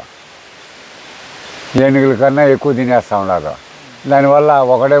ఉన్నారు, ఏనుగుల కన్నా ఎక్కువ తినేస్తూ ఉన్నారు. దానివల్ల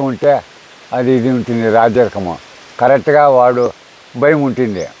ఒకడే ఉంటే అది ఇది ఉంటుంది రాజ్యకము. కరెక్ట్గా వాడు భయం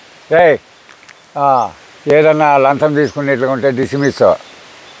ఉంటుంది. ఏదన్నా లంచం తీసుకునేట్లుగా ఉంటే డిస్మిస్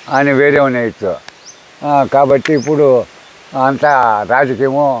అని వేరే ఉన్నాయచ్చు. కాబట్టి ఇప్పుడు అంతా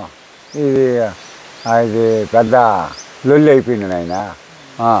రాజకీయము ఇది పెద్ద లొల్లి అయిపోయింది నాయన.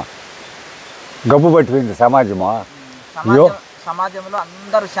 గబ్బు పట్టిపోయింది సమాజము. సమాజంలో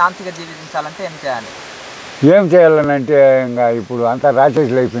అందరూ శాంతిగా జీవించాలంటే ఏం చేయాలి? ఏం చేయాలనంటే ఇంకా ఇప్పుడు అంతా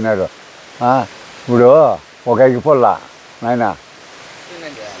రాక్షసులు అయిపోయినారు. ఇప్పుడు ఒక ఎగిపొల్ల నాయన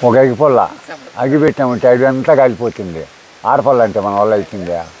ఒక అగిపొల్ల అగిపెట్టామంటే అదంతా కాలిపోతుంది. ఆడపల్ల అంటే మన వల్ల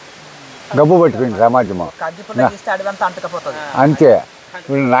అవుతుంది, గబ్బు పట్టుకుంది సమాజము. అంతే.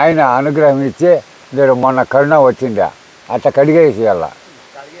 ఇప్పుడు నాయన అనుగ్రహం ఇచ్చి లేదు మొన్న కరుణ వచ్చిందా అట్లా కడిగేసేయాల,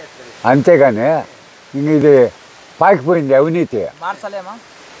 అంతేగాని ఇంక ఇది పాకిపోయింది అవినీతి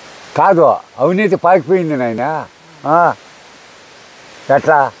కాదు, అవినీతి పాకిపోయింది నాయన.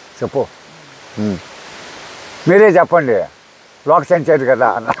 ఎట్లా చెప్పు, మీరే చెప్పండి. లోక సంచారి కదా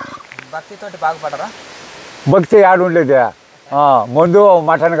అన్న, భక్తితోటి బాగుపడరా? భక్తి ఆడు ఉండేది, ముందు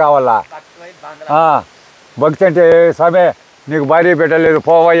మటన్ కావాలా. భక్తి అంటే స్వామి నీకు భార్య పెట్టలేదు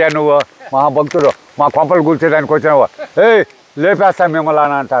పోవయ్యా నువ్వు మా భక్తుడు మా కొంపలు కూర్చేదానికి వచ్చినావు, లేపేస్తాం మిమ్మల్ని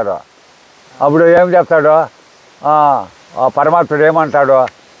అని అంటాడు. అప్పుడు ఏం చెప్తాడు పరమాత్ముడు ఏమంటాడు,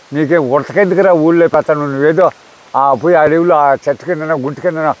 నీకేం ఉడతకెందుకురా ఊళ్ళో పెడతాను, నువ్వేదో పోయి అడవిలో ఆ చెట్టు కింద గుంటు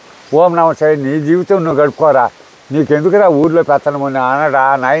కింద ఓం నమ సై నీ జీవితం నువ్వు గడుపుకోరా, నీకెందుకురా ఊళ్ళో పెడతాను అనడా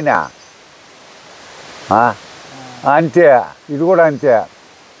నాయన. అంతే, ఇది కూడా అంతే.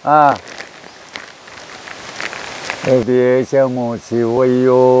 దేశము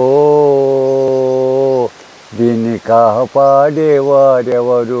శివయ్యో దీన్ని కాపాడేవారెవరు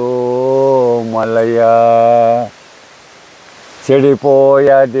మల్లయ్య,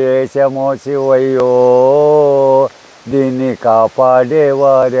 చెడిపోయే దేశము శివయ్యో దీన్ని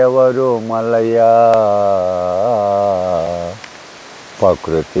కాపాడేవారెవరు మల్లయ్య,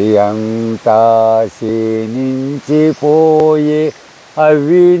 ప్రకృతి అంతా క్షీణించిపోయే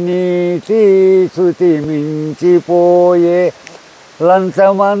అవినీతి శృతి మించిపోయే,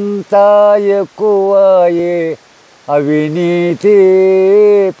 లంచమంతా ఎక్కువయే అవినీతి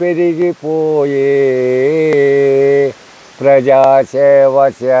పెరిగిపోయే, ప్రజాసేవ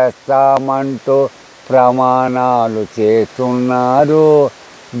చేస్తామంటూ ప్రమాణాలు చేస్తున్నారు,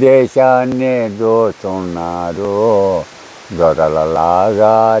 దేశాన్నే దోచున్నారు,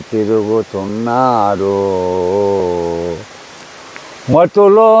 దొరలలాగా తిరుగుతున్నారు,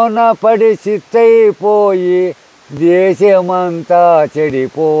 మతులోన పడి చిత్తైపోయి దేశమంతా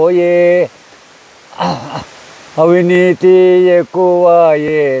చెడిపోయే, అవినీతి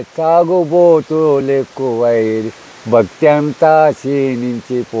ఎక్కువయే తాగుబోతులు ఎక్కువై భక్తి అంతా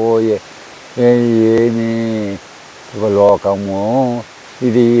క్షీణించిపోయే, ఏమి లోకము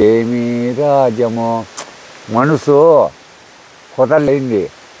ఇది ఏమి రాజ్యము, మనసు కుదరలేంది,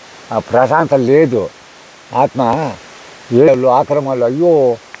 ఆ ప్రశాంతం లేదు, ఆత్మ ఏళ్ళు ఆక్రమాలు. అయ్యో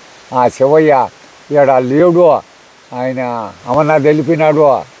ఆ శివయ్య ఈడ లేడు, ఆయన అమర్నాథ్ వెళ్ళిపోయినాడు,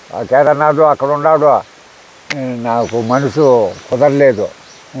 ఆ కేదార్నాథ్ అక్కడ ఉన్నాడు, నాకు మనసు కుదరలేదు,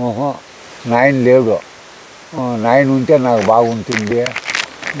 నాయన లేడు, నాయన ఉంటే నాకు బాగుంటుంది,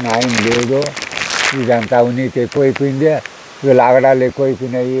 నాయన లేడు, ఇదంతా అవినీతి ఎక్కువైపోయింది, వీళ్ళు ఆగడాలు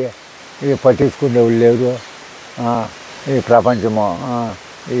ఎక్కువైపోయినాయి, ఇవి పట్టించుకునేవాళ్ళు లేరు, ఈ ప్రపంచము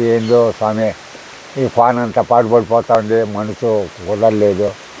ఏందో స్వామి ఈ ఫాన్ అంతా పాటుపడిపోతూ ఉంది, మనసు కుదరలేదు.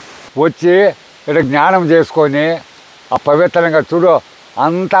 వచ్చి ఇక్కడ జ్ఞానం చేసుకొని ఆ పవిత్రంగా చూడు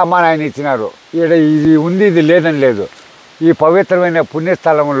అంతా అమ్మ నాయన ఇచ్చినారు, ఇక్కడ ఇది ఉంది ఇది లేదని లేదు, ఈ పవిత్రమైన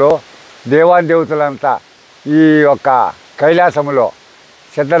పుణ్యస్థలంలో దేవాదేవతలంతా ఈ యొక్క కైలాసంలో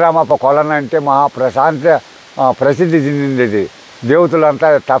సిద్ధరామప్ప కొలన అంటే మహాప్రశాంత ప్రసిద్ధి చెందింది, ఇది దేవతలంతా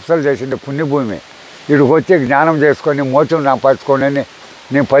తపస్సులు చేసింది పుణ్యభూమి, ఇక్కడికి వచ్చి జ్ఞానం చేసుకొని మోక్షం సంపాదించుకోండి అని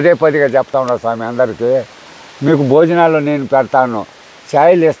నేను పదే పదిగా చెప్తా ఉన్నా స్వామి అందరికీ. మీకు భోజనాలు నేను పెడతాను,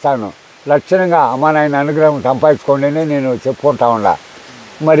 ఛాయలు ఇస్తాను, లక్షణంగా అమ్మ నాయన అనుగ్రహం సంపాదించుకోండి అని నేను చెప్పుకుంటా ఉన్నా.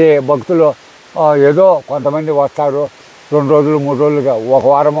 మరి భక్తులు ఏదో కొంతమంది వస్తారు, 2 రోజులు 3 రోజులుగా, ఒక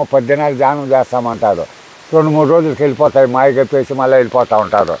వారమో 10 దినాలు ధ్యానం చేస్తామంటారు, 2-3 రోజులకి వెళ్ళిపోతాయి, మాయ కప్పేసి మళ్ళీ వెళ్ళిపోతూ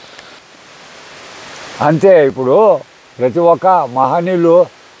ఉంటారు. అంతే. ఇప్పుడు ప్రతి ఒక్క మహనీయులు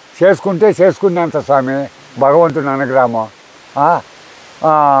చేసుకునేంత స్వామి భగవంతుని అనుగ్రహము,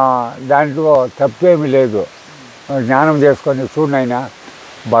 దాంట్లో తప్పేమీ లేదు. జ్ఞానం చేసుకొని చూడనైనా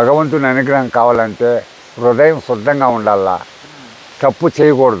భగవంతుని అనుగ్రహం కావాలంటే హృదయం శుద్ధంగా ఉండాలా, తప్పు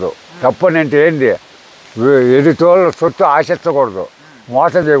చేయకూడదు. తప్పు అంటే ఏంది, ఎదుటోళ్ళ సొత్తు ఆశించకూడదు,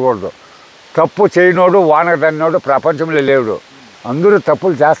 మోసం చేయకూడదు. తప్పు చేయనోడు వానకు దన్నోడు ప్రపంచంలో లేడు, అందరూ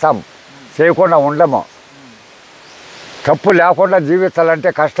తప్పులు చేస్తాం, చేయకుండా ఉండము. తప్పు లేకుండా జీవించాలంటే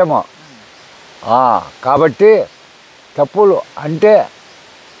కష్టము. కాబట్టి తప్పులు అంటే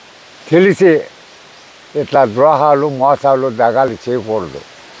తెలిసి ఇట్లా ద్రోహాలు మోసాలు దగాలు చేయకూడదు,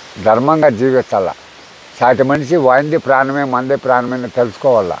 ధర్మంగా జీవించాల. సాటి మనిషి వాయింది ప్రాణమే మందే ప్రాణమే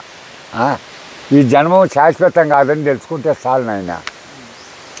తెలుసుకోవాలా. ఈ జన్మం శాశ్వతం కాదని తెలుసుకుంటే చాలు నాయన.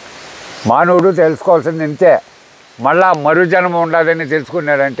 మానవుడు తెలుసుకోవాల్సింది ఇంతే, మళ్ళా మరు జన్మ ఉండదని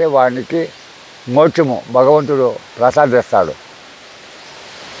తెలుసుకున్నాడంటే వానికి మోక్షము భగవంతుడు ప్రసాదిస్తాడు.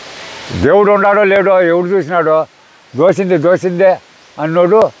 దేవుడు ఉన్నాడో లేడో ఎవడు చూసినాడో దోసిందే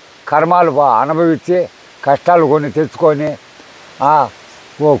అన్నోడు కర్మాలు అనుభవించి కష్టాలు కొన్ని తెచ్చుకొని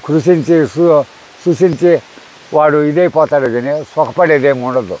కృషించి సృశించి వాడు ఇదైపోతాడు కానీ సుఖపడేదేమి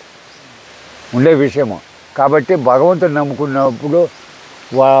ఉండదు ఉండే విషయము. కాబట్టి భగవంతుని నమ్ముకున్నప్పుడు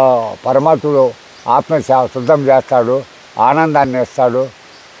పరమాత్ముడు ఆత్మ శుద్ధం చేస్తాడు, ఆనందాన్ని ఇస్తాడు,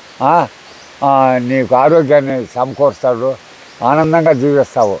 నీకు ఆరోగ్యాన్ని సమకూరుస్తాడు, ఆనందంగా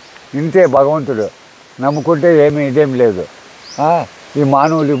జీవిస్తావు. ఇంతే భగవంతుడు నమ్ముకుంటే ఇదేం లేదు. ఈ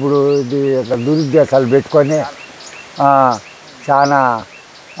మానవులు ఇప్పుడు దురుద్దేశాలు పెట్టుకొని చాలా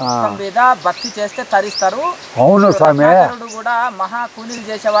మీద భక్తి చేస్తే తరిస్తారు. అవును స్వామి. కూడా మహా కూలీలు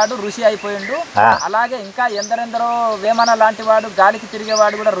చేసేవాడు ఋషి అయిపోయిండు. అలాగే ఇంకా ఎందరెందరో వేమన లాంటి వాడు గాలికి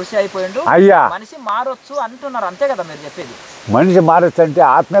తిరిగేవాడు కూడా ఋషి అయిపోయిండు. అయ్యా మనిషి మారొచ్చు అంటున్నారు, అంతే కదా మీరు చెప్పేది? మనిషి మారొచ్చు అంటే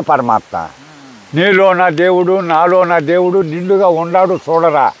ఆత్మే పరమాత్మ. నీలో నా దేవుడు నాలో నా దేవుడు నిండుగా ఉన్నాడు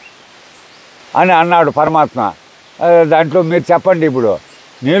చూడరా అని అన్నాడు పరమాత్మ. దాంట్లో మీరు చెప్పండి, ఇప్పుడు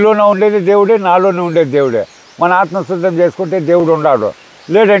నీలోనే ఉండేది దేవుడే, నాలోనే ఉండేది దేవుడే. మన ఆత్మశుద్ధం చేసుకుంటే దేవుడు ఉన్నాడు,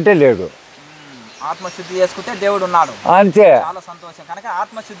 లేడంటే లేడు. ఆత్మశుద్ధి చేసుకుంటే దేవుడు ఉన్నాడు, అంతే. చాలా సంతోషం. కనుక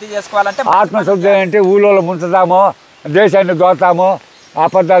ఆత్మశుద్ధి చేసుకోవాలంటే ఆత్మశుద్ధి అంటే ఊళ్ళో ముంచుదాము, దేశాన్ని దోతాము,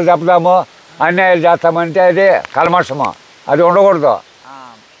 అబద్ధాలు చెప్దాము, అన్యాయాలు చేస్తామంటే అది కల్మషము, అది ఉండకూడదు.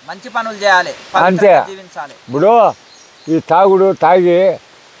 మంచి పనులు చేయాలి, అంతే. జీవించాలి. ఇప్పుడు ఈ తాగి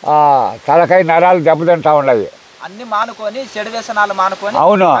తలకాయ నరాలు దెబ్బతింటా ఉన్నాయి. అన్ని మానుకొని చెడు వ్యసనాలు మానుకొని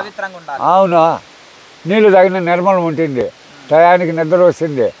అవును పవిత్రంగా ఉండాలి. అవును. నీళ్ళు తగిన నిర్మలం ఉంటుంది, టయానికి నిద్ర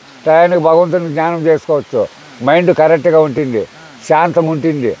వస్తుంది, టయానికి భగవంతుని జ్ఞానం చేసుకోవచ్చు, మైండ్ కరెక్ట్గా ఉంటుంది, శాంతం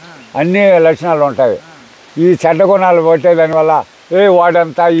ఉంటుంది, అన్ని లక్షణాలు ఉంటాయి. ఈ చెడ్డ గుణాలు పట్టే దానివల్ల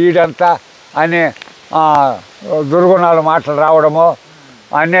వాడంతా ఈడంతా అని దుర్గుణాలు మాటలు రావడము,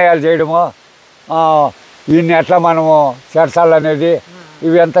 అన్యాయాలు చేయడము, ఈయన్ని ఎట్లా మనము చేర్చాలనేది,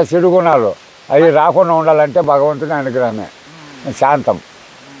 ఇవి ఎంత చెడు గుణాలు. అవి రాకుండా ఉండాలంటే భగవంతుని అనుగ్రహమే, శాంతం,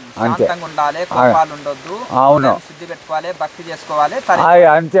 అంతే. అవును, శుద్ధి పెట్టుకోవాలి, భక్తి చేసుకోవాలి,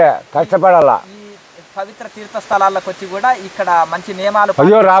 అంతే. కష్టపడాలా. పవిత్ర తీర్థ స్థలాలకు వచ్చి కూడా ఇక్కడ మంచి నియమాలు.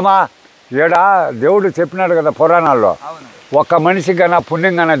 అయ్యో రామా, ఈడ దేవుడు చెప్పినాడు కదా పురాణాల్లో, ఒక్క మనిషికి కన్నా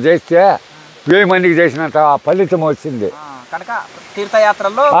పుణ్యం కన్నా చేస్తే 1000 మందికి చేసినంత ఫలితం వచ్చింది. కనుక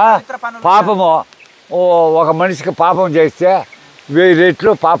తీర్థయాత్రల్లో పాపము ఒక మనిషికి పాపం చేస్తే 1000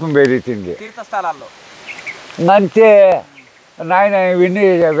 రెట్లు పాపం పెరుగుతుంది తీర్థస్థలాల్లో. అంతే. నాయన ఇవన్నీ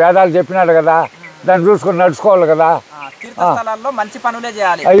వేదాలు చెప్పినాడు కదా, దాన్ని చూసుకొని నడుచుకోవాలి కదా. తీర్థస్థలాల్లో మంచి పనులే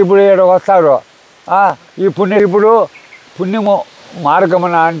చేయాలి. ఇప్పుడు ఇక్కడ వస్తారు ఈ ఇప్పుడు పుణ్యము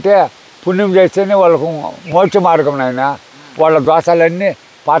మార్గమున అంటే పుణ్యం చేస్తేనే వాళ్ళకు మోక్ష మార్గం. నాయన వాళ్ళ దోషాలన్నీ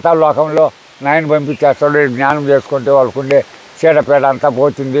పాతాళ లోకంలో నాయన పంపించేస్తాడు. జ్ఞానం చేసుకుంటే వాళ్ళకు ఉండే చీడపేడ అంతా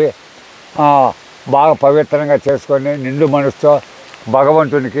పోతుంది. బాగా పవిత్రంగా చేసుకొని నిండు మనసుతో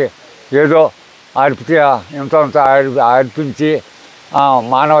భగవంతునికి ఏదో ఎంతో అర్పించి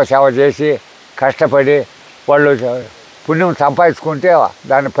మానవ సేవ చేసి కష్టపడి వాళ్ళు పుణ్యం సంపాదించుకుంటే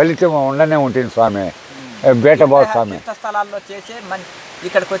దాని ఫలితం ఉండనే ఉంటుంది స్వామి. బేటబాబు స్వామి. స్థలాల్లో చేసే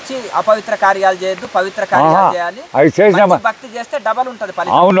ఇక్కడికి వచ్చి అపవిత్ర కార్యాలు చేయొద్దు, పవిత్ర కార్యాలు చేయాలి. అవి చేసిన భక్తి చేస్తే డబల్ ఉంటుంది.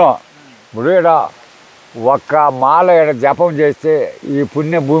 అవును. ఇప్పుడు ఇక్కడ ఒక్క మాల ఇక్కడ జపం చేస్తే ఈ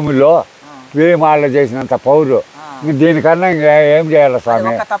పుణ్య భూమిలో 1000 మాలలు చేసినంత పౌరు. దీనికన్నా ఇంకా ఏం చేయాలి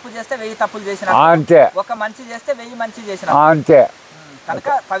స్వామి? తప్పు చేస్తే 1000 తప్పులు చేసిన అంతే, ఒక మంచి చేస్తే 1000 మంచి చేసిన అంతే. కనుక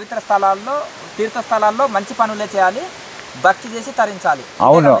పవిత్ర స్థలాల్లో తీర్థ స్థలాల్లో మంచి పనులే చేయాలి, భక్తి చేసి తరించాలి.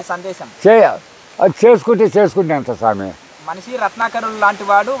 అవును, సందేశం. అది చేసుకుంటే అంత స్వామి. మనిషి రత్నాకరులు లాంటి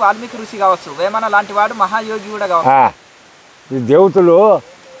వాడు వాల్మీకి ఋషి కావచ్చు, వేమన లాంటి వాడు మహాయోగి కూడా కావచ్చు. ఈ దేవతలు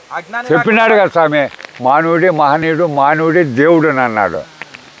చెప్పినాడు కదా స్వామి, మానవుడే మహనీయుడు, మానవుడే దేవుడు అని అన్నాడు.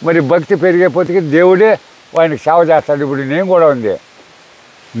 మరి భక్తి పెరిగేపోతే దేవుడే వానికి సేవ చేస్తాడు. ఇప్పుడు నేను కూడా ఉంది.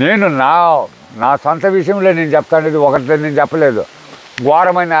 నేను నా సొంత విషయంలో నేను చెప్తాను, ఒకటి నేను చెప్పలేదు.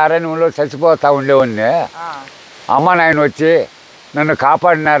 ఘోరమైన అరణ్యంలో చచ్చిపోతూ ఉండేవాడిని. అమ్మ నాయన వచ్చి నన్ను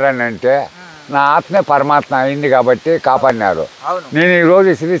కాపాడినారని అంటే నా ఆత్మే పరమాత్మ అయింది కాబట్టి కాపాడినారు. నేను ఈరోజు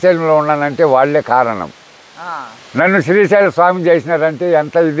శ్రీశైలంలో ఉన్నానంటే వాళ్ళే కారణం. నన్ను శ్రీశైల స్వామి చేసినారంటే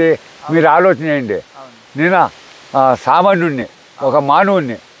ఎంత ఇది మీరు ఆలోచన చేయండి. నేను సామాన్యుణ్ణి, ఒక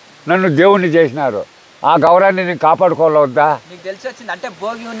మానవుణ్ణి, నన్ను దేవుణ్ణి చేసినారు. ఆ గౌరవాన్ని నేను కాపాడుకోవద్దా? మీకు తెలిసి వచ్చింది అంటే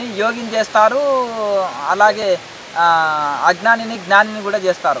భోగిని యోగిని చేస్తారు, అలాగే అజ్ఞానిని జ్ఞానిని కూడా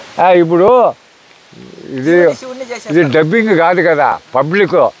చేస్తారు. ఇప్పుడు ఇది డబ్బింగ్ కాదు కదా,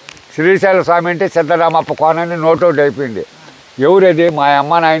 పబ్లిక్. శ్రీశైల స్వామి అంటే సిద్ధరామప్ప కోనాన్ని నోటౌట్ అయిపోయింది. ఎవరది? మా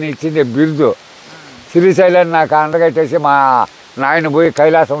అమ్మ నాయన ఇచ్చింది బిరుదు. శ్రీశైలాన్ని నాకు అండగట్టేసి మా నాయన పోయి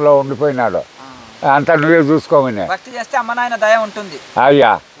కైలాసంలో ఉండిపోయినాడు. అంతా నువ్వే చూసుకోమని. భక్తి చేస్తే అమ్మ నాయన దయ ఉంటుంది.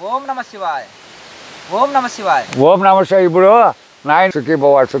 అయ్యా. ఓం నమ శివాయ, ఓం నమ శివాయ, ఓం నమ శివాయ. ఇప్పుడు నాయన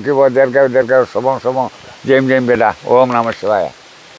సుఖీభవ దీర్ఘ శుభం శుభం జయం జయం బిడ్డ ఓం నమ శివాయ.